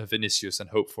a Vinicius and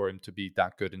hope for him to be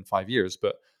that good in 5 years,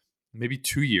 but maybe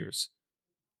 2 years.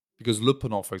 Because Le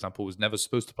Penant, for example, was never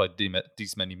supposed to play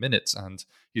these many minutes, and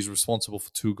he's responsible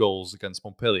for 2 goals against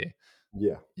Montpellier.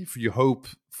 Yeah. If you hope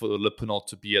for Le Penant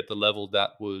to be at the level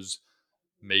that was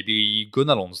maybe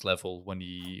Gunalon's level when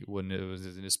it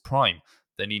was in his prime,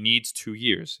 then he needs 2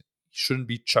 years. He shouldn't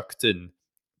be chucked in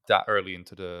that early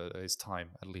into his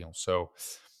time at Lyon. So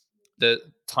the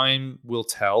time will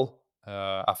tell.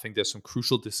 I think there's some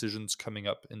crucial decisions coming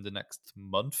up in the next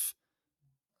month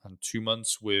and 2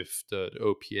 months with the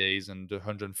OPAs and the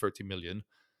 130 million.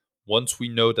 Once we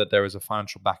know that there is a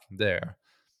financial backing there,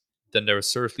 then there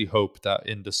is certainly hope that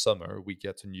in the summer we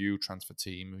get a new transfer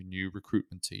team, a new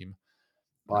recruitment team.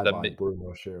 Bye-bye,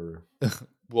 Bruno Scherer.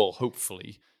 Well,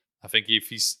 hopefully. I think if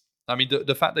he's... I mean,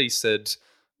 the fact that he said...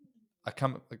 I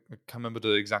can't remember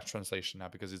the exact translation now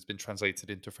because it's been translated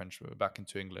into French back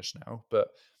into English now. But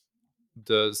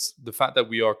the fact that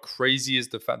we are crazy is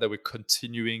the fact that we're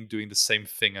continuing doing the same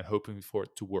thing and hoping for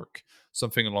it to work.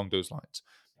 Something along those lines.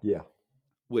 Yeah.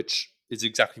 Which is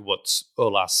exactly what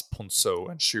Aulas, Ponceau,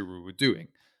 and Giroud were doing.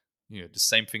 The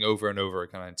same thing over and over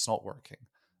again, and it's not working.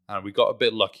 And we got a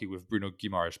bit lucky with Bruno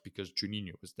Guimaraes because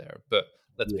Juninho was there. But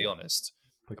let's be honest,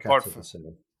 apart from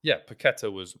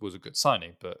Paqueta was a good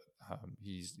signing, but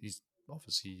he's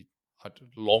obviously had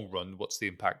a long run. What's the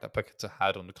impact that Paqueta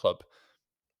had on the club?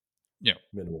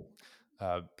 Minimal.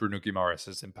 Bruno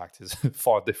Guimaraes' impact is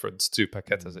far different to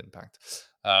Paqueta's impact.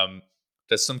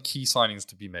 There's some key signings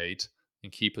to be made in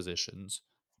key positions,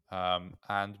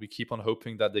 and we keep on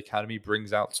hoping that the academy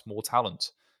brings out more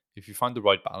talent. If you find the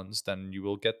right balance, then you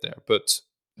will get there. But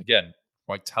again,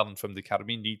 right talent from the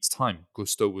academy needs time.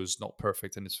 Gusto was not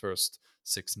perfect in his first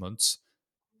 6 months.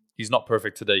 He's not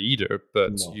perfect today either,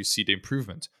 but you see the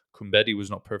improvement. Kumbedi was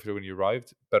not perfect when he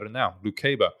arrived, better now.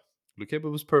 Lukeba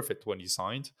was perfect when he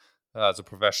signed as a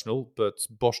professional, but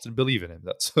Bosch didn't believe in him.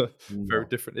 That's a very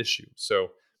different issue.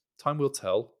 So time will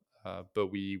tell, but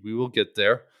we will get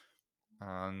there.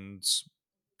 And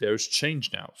there's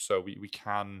change now. So we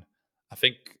can, I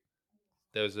think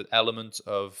there's an element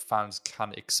of fans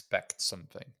can expect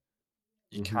something.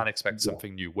 You can expect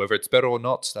something new. Whether it's better or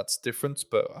not, that's different.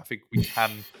 But I think we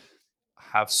can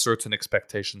have certain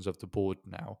expectations of the board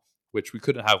now, which we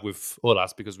couldn't have with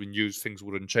Aulas because we knew things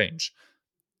wouldn't change.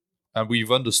 And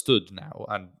we've understood now,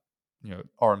 and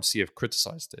RMC have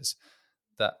criticized this,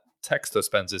 that Texter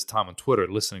spends his time on Twitter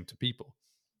listening to people.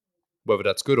 Whether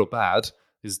that's good or bad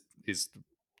is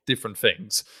different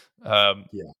things.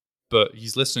 But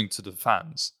he's listening to the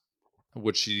fans,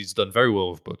 which he's done very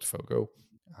well with Botafogo.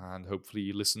 And hopefully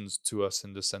he listens to us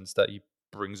in the sense that he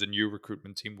brings a new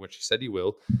recruitment team, which he said he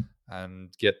will,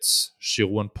 and gets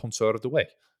Giroud and Ponce out of the way.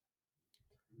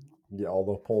 Yeah,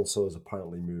 although Ponce is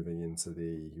apparently moving into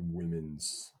the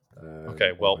women's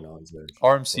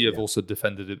RMC have also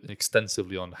defended it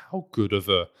extensively on how good of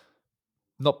a,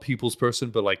 not people's person,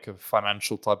 but like a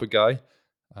financial type of guy.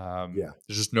 There's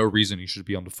just no reason he should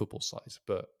be on the football side.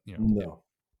 But,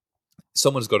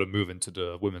 someone's got to move into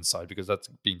the women's side because that's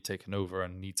being taken over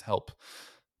and needs help.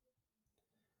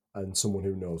 And someone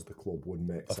who knows the club would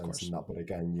make sense in that. But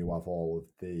again, you have all of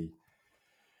the...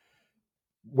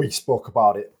 We spoke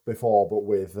about it before, but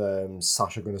with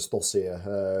Sasha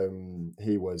Gunnarsdottir,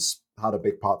 he had a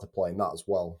big part to play in that as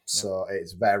well. So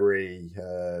it's very...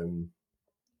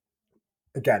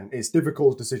 again, it's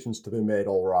difficult decisions to be made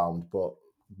all around, but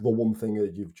the one thing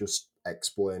that you've just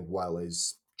explained well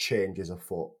is change is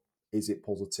afoot. Is it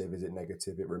positive? Is it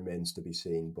negative? It remains to be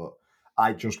seen. But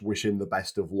I just wish him the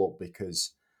best of luck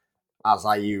because, as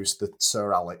I use the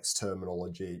Sir Alex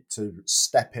terminology, to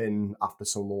step in after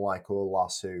someone like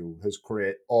Aulas, who has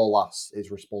created... Aulas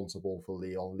is responsible for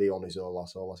Lyon. Lyon is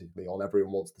Aulas. Aulas is Lyon.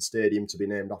 Everyone wants the stadium to be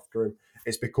named after him.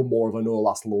 It's become more of an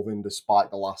Aulas loving despite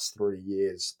the last 3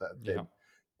 years that have been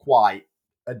quite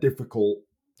a difficult...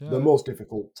 the most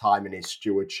difficult time in his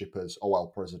stewardship as OL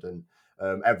president.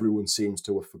 Everyone seems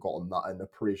to have forgotten that and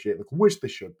appreciate the club, which they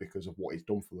should because of what he's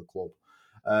done for the club.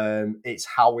 It's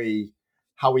how he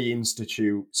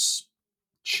institutes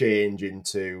change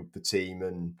into the team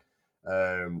and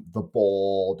the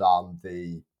board and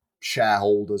the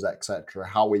shareholders, etc.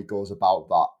 How he goes about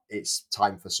that. It's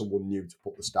time for someone new to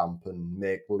put the stamp and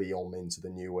make Lyon into the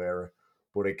new era.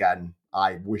 But again,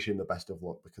 I wish him the best of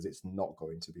luck because it's not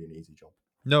going to be an easy job.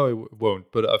 No, it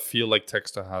won't. But I feel like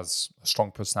Texter has a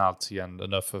strong personality and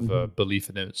enough of a belief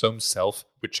in his own self,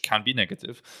 which can be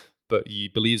negative. But he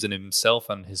believes in himself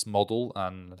and his model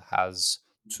and has,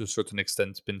 to a certain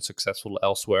extent, been successful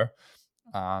elsewhere.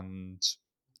 And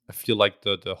I feel like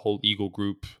the whole Eagle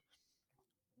group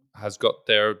has got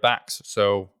their backs.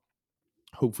 So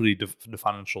hopefully the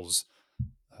financials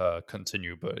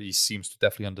continue. But he seems to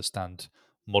definitely understand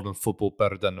modern football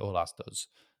better than Aulas does.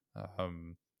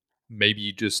 Maybe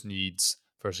he just needs,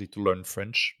 firstly, to learn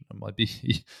French. That might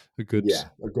be a good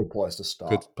place to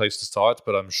start.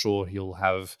 But I'm sure he'll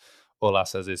have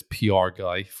Aulas as his PR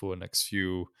guy for the next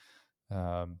few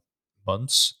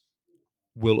months.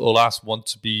 Will Aulas want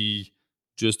to be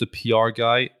just a PR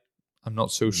guy? I'm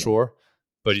not so sure,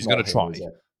 but he's going to try.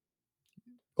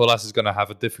 Aulas is going to have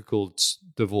a difficult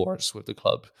divorce with the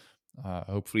club.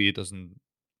 Hopefully it doesn't,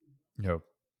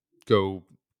 go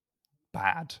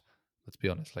bad. Let's be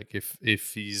honest. Like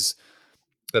if he's,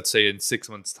 let's say in 6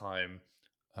 months' time,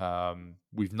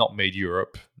 we've not made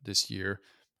Europe this year,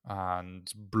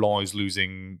 and Blanc is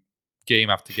losing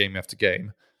game after game after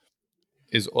game,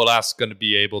 is Aulas going to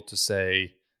be able to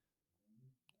say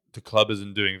the club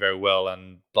isn't doing very well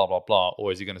and blah blah blah,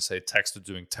 or is he going to say Texter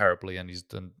doing terribly and he's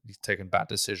taken bad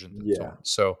decisions? And so on.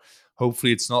 So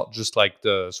hopefully it's not just like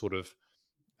the sort of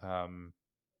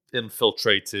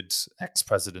infiltrated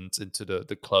ex-president into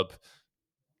the club,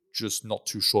 just not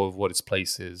too sure of what his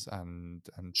place is and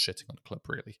shitting on the club,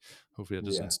 really. Hopefully it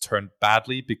doesn't turn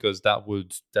badly, because that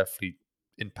would definitely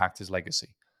impact his legacy.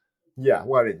 Yeah,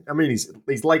 well, I mean,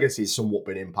 his legacy has somewhat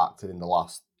been impacted in the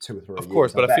last 2 or 3 years. Of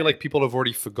course, but I bet feel like people have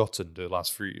already forgotten the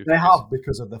last few years. they have,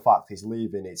 because of the fact he's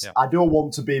leaving. I don't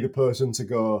want to be the person to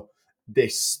go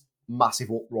this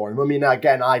massive uproar. I mean,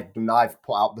 again, I've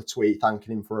put out the tweet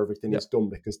thanking him for everything he's done,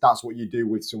 because that's what you do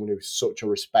with someone who's such a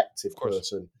respected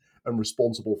person and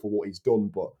responsible for what he's done.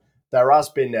 But there has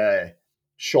been a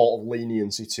sort of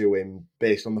leniency to him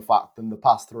based on the fact that in the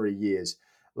past 3 years,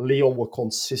 Lyon were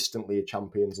consistently a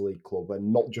Champions League club,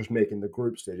 and not just making the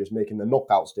group stages, making the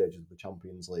knockout stages of the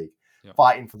Champions League,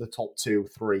 fighting for the top 2,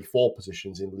 3, 4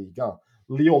 positions in Ligue 1.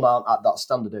 Lyon aren't at that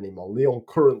standard anymore. Lyon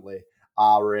currently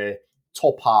are a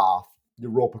top half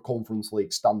Europa Conference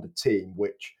League standard team,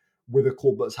 which, with a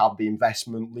club that's had the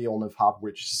investment Lyon have had,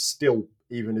 which still,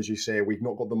 even as you say, we've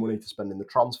not got the money to spend in the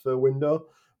transfer window,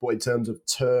 but in terms of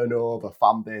turnover,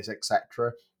 fan base,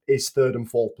 etc., is 3rd and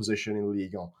 4th position in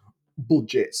Ligue 1.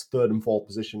 Budgets, 3rd and 4th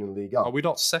position in Ligue 1. Are we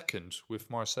not second with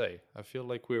Marseille? I feel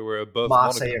like we were above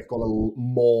Marseille Monaco. have got a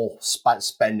more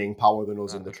spending power than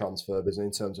us in the transfer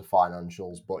business in terms of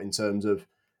financials, but in terms of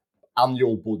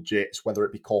annual budgets, whether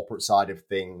it be corporate side of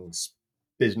things,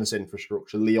 business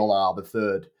infrastructure, Lyon are the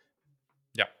 3rd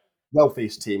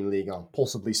wealthiest team in Ligue 1,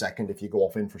 possibly 2nd if you go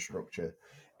off infrastructure.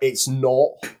 It's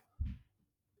not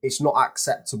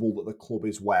acceptable that the club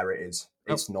is where it is.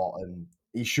 Nope. It's not, and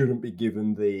he shouldn't be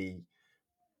given the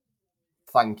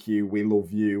thank you, we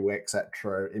love you,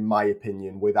 etc., in my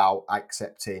opinion, without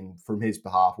accepting from his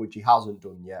behalf, which he hasn't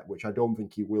done yet, which I don't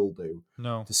think he will do,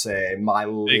 to say my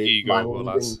leaving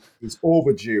is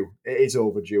overdue. It is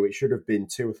overdue. It should have been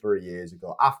 2 or 3 years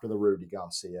ago, after the Rudy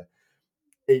Garcia.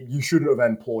 You shouldn't have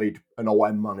employed an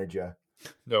OM manager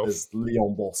as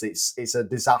Lyon boss. It's a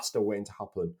disaster waiting to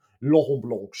happen. Laurent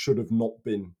Blanc should have not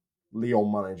been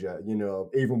Lyon manager,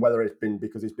 even whether it's been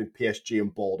because it's been PSG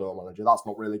and Bordeaux manager. That's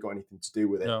not really got anything to do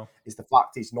with it. No. It's the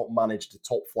fact he's not managed a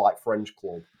top flight French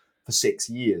club for 6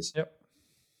 years. Yep.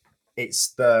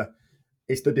 It's the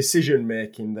decision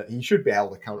making that he should be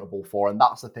held accountable for, and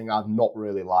that's the thing I've not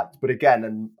really liked. But again,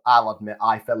 and I'll admit,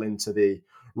 I fell into the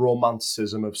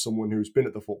romanticism of someone who's been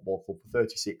at the football club for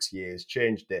 36 years,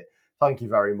 changed it. Thank you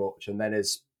very much. And then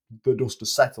as the dust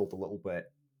has settled a little bit,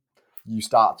 you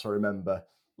start to remember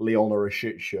Lyon are a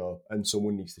shit show and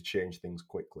someone needs to change things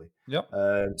quickly. Yep.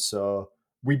 So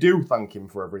we do thank him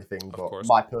for everything, but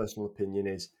my personal opinion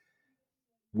is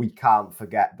we can't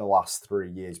forget the last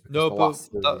 3 years. Because the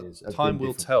last 3 years time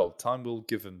will tell. Time will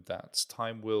give him that.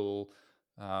 Time will.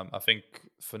 I think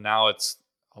for now it's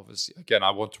obviously, again,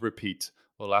 I want to repeat,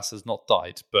 Aulas has not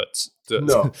died, but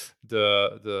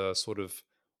the sort of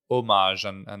homage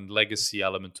and legacy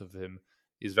element of him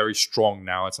is very strong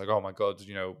now. It's like, oh my God,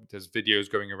 there's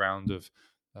videos going around of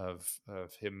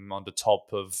him on the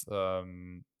top of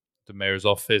the mayor's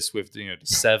office with the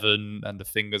 7 and the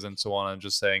fingers and so on, and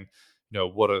just saying,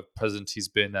 what a president he's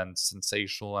been and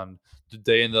sensational, and the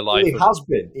day in the life. He has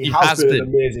been an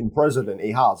amazing president.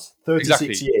 He has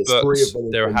 36 years. But 3 of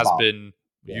them there has been.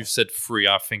 You said 3.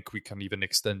 I think we can even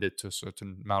extend it to a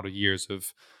certain amount of years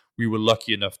of. We were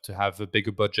lucky enough to have a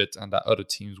bigger budget, and that other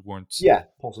teams weren't.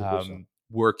 Possibly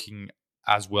working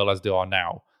as well as they are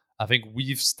now. I think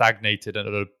we've stagnated and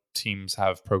other teams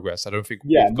have progressed. I don't think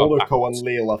Monaco and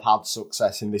Lille have had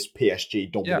success in this PSG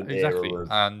dominant exactly. era.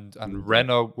 And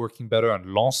Rennes are working better,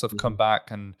 and Lens have come back,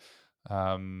 and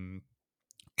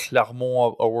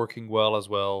Clermont are working well as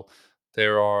well.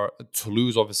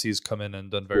 Toulouse obviously has come in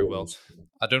and done very well.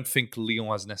 I don't think Lyon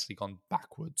has necessarily gone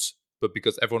backwards, but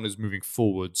because everyone is moving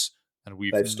forwards and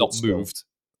we've not moved,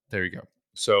 there you go.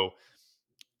 So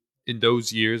in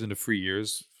those years, in the 3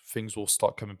 years, things will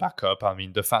start coming back up. I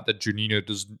mean, the fact that Juninho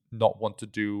does not want to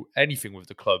do anything with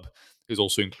the club is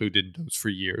also included in those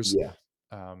 3 years. Yeah.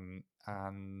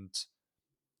 And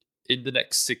in the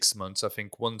next 6 months, I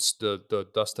think once the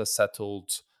dust has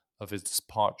settled of his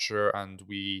departure and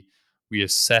we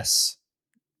assess,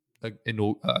 I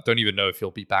don't even know if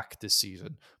he'll be back this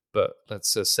season, but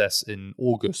let's assess in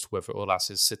August whether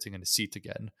Aulas is sitting in the seat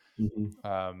again.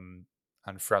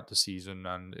 And throughout the season,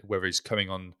 and whether he's coming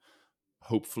on,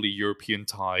 hopefully, European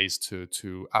ties to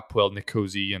Apoel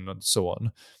Nicosia and so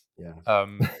on. Yeah.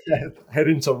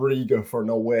 Heading to Riga for an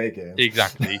away game.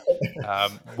 Exactly.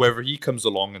 Whether he comes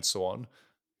along and so on,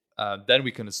 then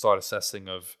we can start assessing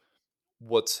of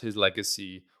what's his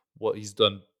legacy, what he's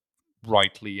done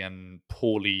rightly and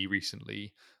poorly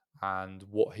recently, and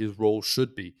what his role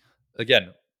should be.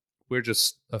 Again, we're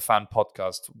just a fan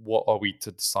podcast. What are we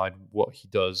to decide what he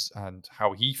does and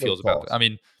how he feels about it? I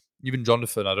mean, even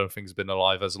Jonathan, I don't think, has been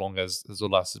alive as long as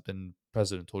Aulas has been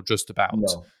president, or just about.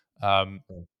 No.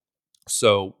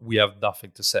 So we have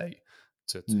nothing to say.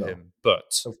 to No. him.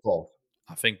 But Of course.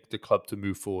 I think the club, to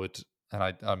move forward,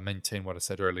 and I maintain what I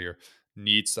said earlier,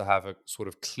 needs to have a sort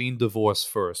of clean divorce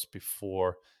first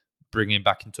before bringing him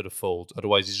back into the fold.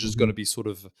 Otherwise, he's just going to be sort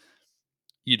of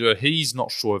either he's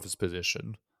not sure of his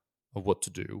position of what to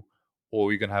do,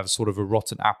 or you're going to have sort of a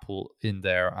rotten apple in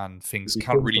there and things He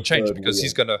can't becomes really the change third because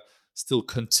he's wheel. going to still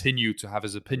continue to have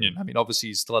his opinion. I mean, obviously,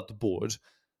 he's still at the board,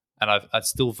 and I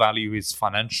still value his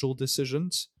financial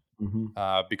decisions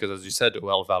because, as you said,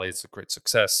 OL Valley is a great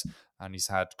success, and he's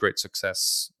had great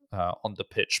success on the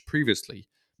pitch previously.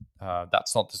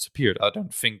 That's not disappeared. I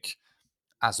don't think,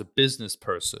 as a business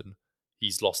person,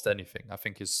 he's lost anything. I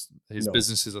think his No.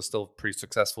 businesses are still pretty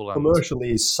successful. And Commercially,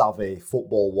 he's savvy,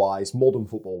 football-wise, modern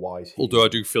football-wise. although I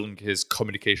do feel like his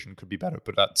communication could be better,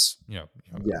 but that's Yeah,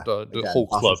 the again, whole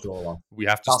that's club. just all that. We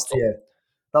have to stop.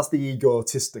 That's the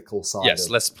egotistical side. Yes,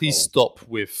 let's please stop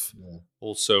with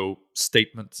also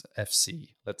statement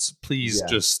FC. Let's please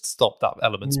just stop that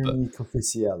element. But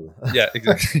officiel. yeah,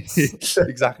 exactly.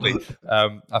 Exactly.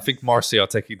 I think Marseille are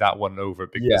taking that one over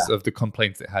because of the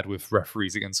complaints they had with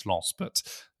referees against Lens, but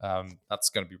that's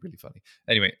going to be really funny.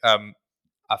 Anyway,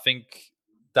 I think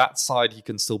that side he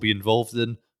can still be involved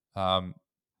in.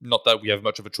 Not that we have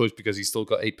much of a choice because he's still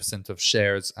got 8% of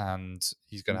shares and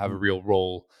he's going to have a real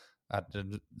role at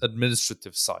the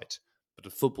administrative side. But the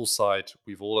football side,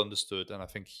 we've all understood, and I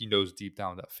think he knows deep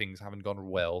down that things haven't gone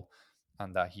well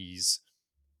and that he's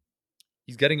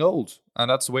getting old, and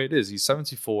that's the way it is. He's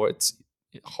 74. It's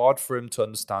hard for him to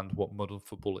understand what modern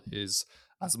football is.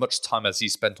 As much time as he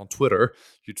spent on Twitter,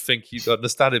 you'd think he'd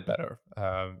understand it better.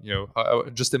 I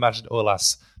just imagine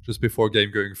Aulas just before a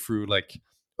game going through like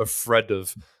a thread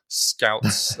of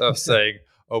scouts saying,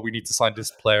 "Oh, we need to sign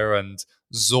this player," and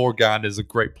Zorgan is a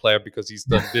great player because he's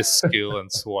done this skill and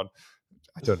so on.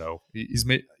 I don't know. He's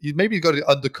maybe got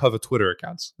undercover Twitter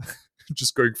accounts,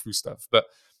 just going through stuff. But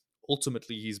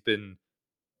ultimately, he's been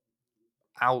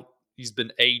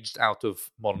aged out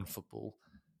of modern football.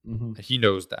 He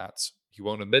knows that. He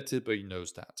won't admit it, but he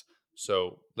knows that.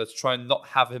 So let's try and not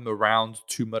have him around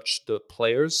too much the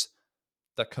players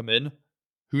that come in.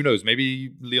 Who knows?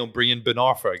 Maybe Leon bring in Ben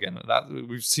Arfa again. That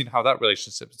we've seen how that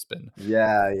relationship has been.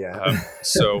 Yeah.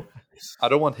 So I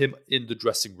don't want him in the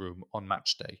dressing room on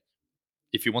match day.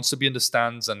 If he wants to be in the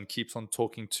stands and keeps on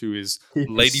talking to his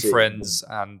lady friends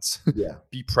and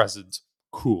be present,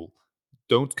 cool.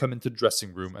 Don't come into the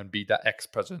dressing room and be that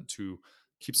ex-president who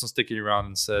keeps on sticking around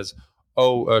and says,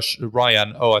 "Oh,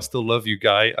 Ryan, I still love you,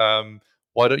 guy.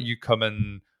 Why don't you come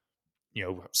and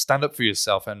stand up for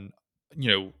yourself? And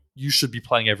you should be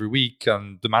playing every week.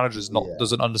 And the manager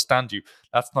doesn't understand you."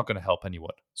 That's not going to help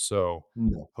anyone. So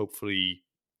hopefully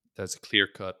there's a clear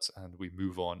cut and we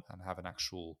move on and have an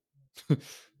actual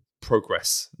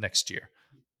progress next year.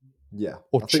 Yeah,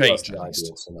 or I think change. That's the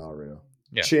ideal scenario.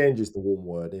 Yeah. Change is the one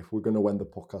word. If we're going to end the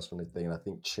podcast on anything, I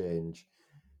think change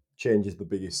is the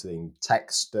biggest thing.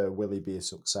 Text, will he be a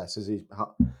success?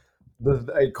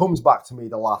 It comes back to me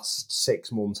the last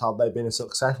 6 months. Have they been a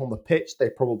success on the pitch? They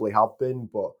probably have been,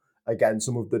 but again,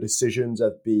 some of the decisions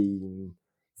have been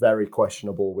very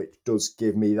questionable, which does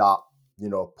give me that,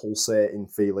 pulsating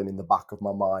feeling in the back of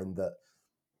my mind that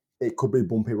it could be a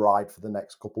bumpy ride for the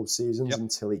next couple of seasons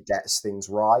until he gets things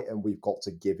right, and we've got to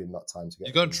give him that time to get.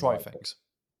 You're going to try things.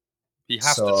 He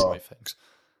has to try things.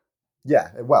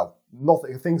 Yeah, well,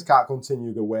 things can't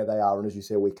continue the way they are, and as you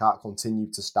say, we can't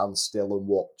continue to stand still and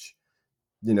watch.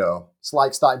 It's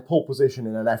like starting pole position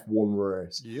in an F1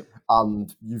 race,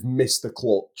 and you've missed the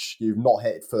clutch, you've not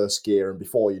hit first gear, and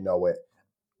before you know it,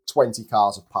 20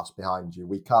 cars have passed behind you.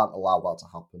 We can't allow that to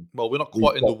happen. Well, we're not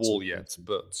quite in the wall yet,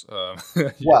 but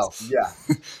well, yeah,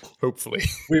 hopefully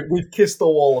we've kissed the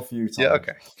wall a few times. Yeah,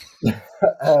 okay.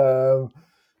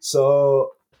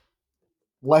 So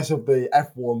less of the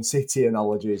F1 City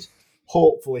analogies.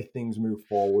 Hopefully things move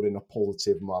forward in a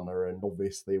positive manner, and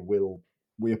obviously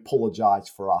we apologise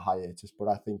for our hiatus, but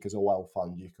I think as a OL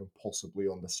fan you can possibly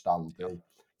understand the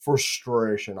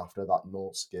frustration after that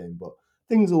Norths game, but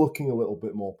things are looking a little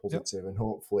bit more positive, and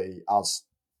hopefully, as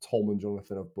Tom and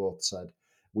Jonathan have both said,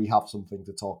 we have something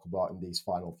to talk about in these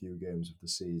final few games of the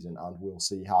season, and we'll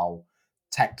see how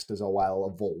Text as OL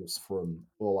evolves from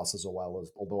Aulas as OL,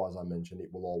 although as I mentioned,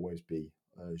 it will always be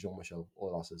Jean-Michel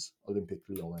Aulas' Olympique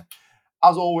Lyonnais.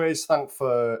 As always, thanks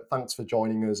for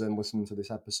joining us and listening to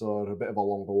this episode. A bit of a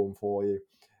longer one for you.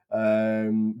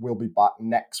 We'll be back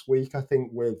next week, I think,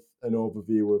 with an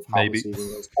overview of how the season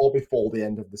goes, or before the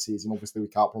end of the season. Obviously, we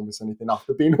can't promise anything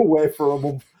after being away for a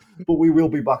month, but we will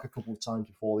be back a couple of times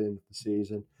before the end of the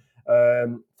season.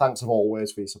 Thanks, as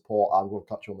always, for your support, and we'll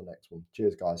catch you on the next one.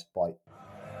 Cheers, guys. Bye.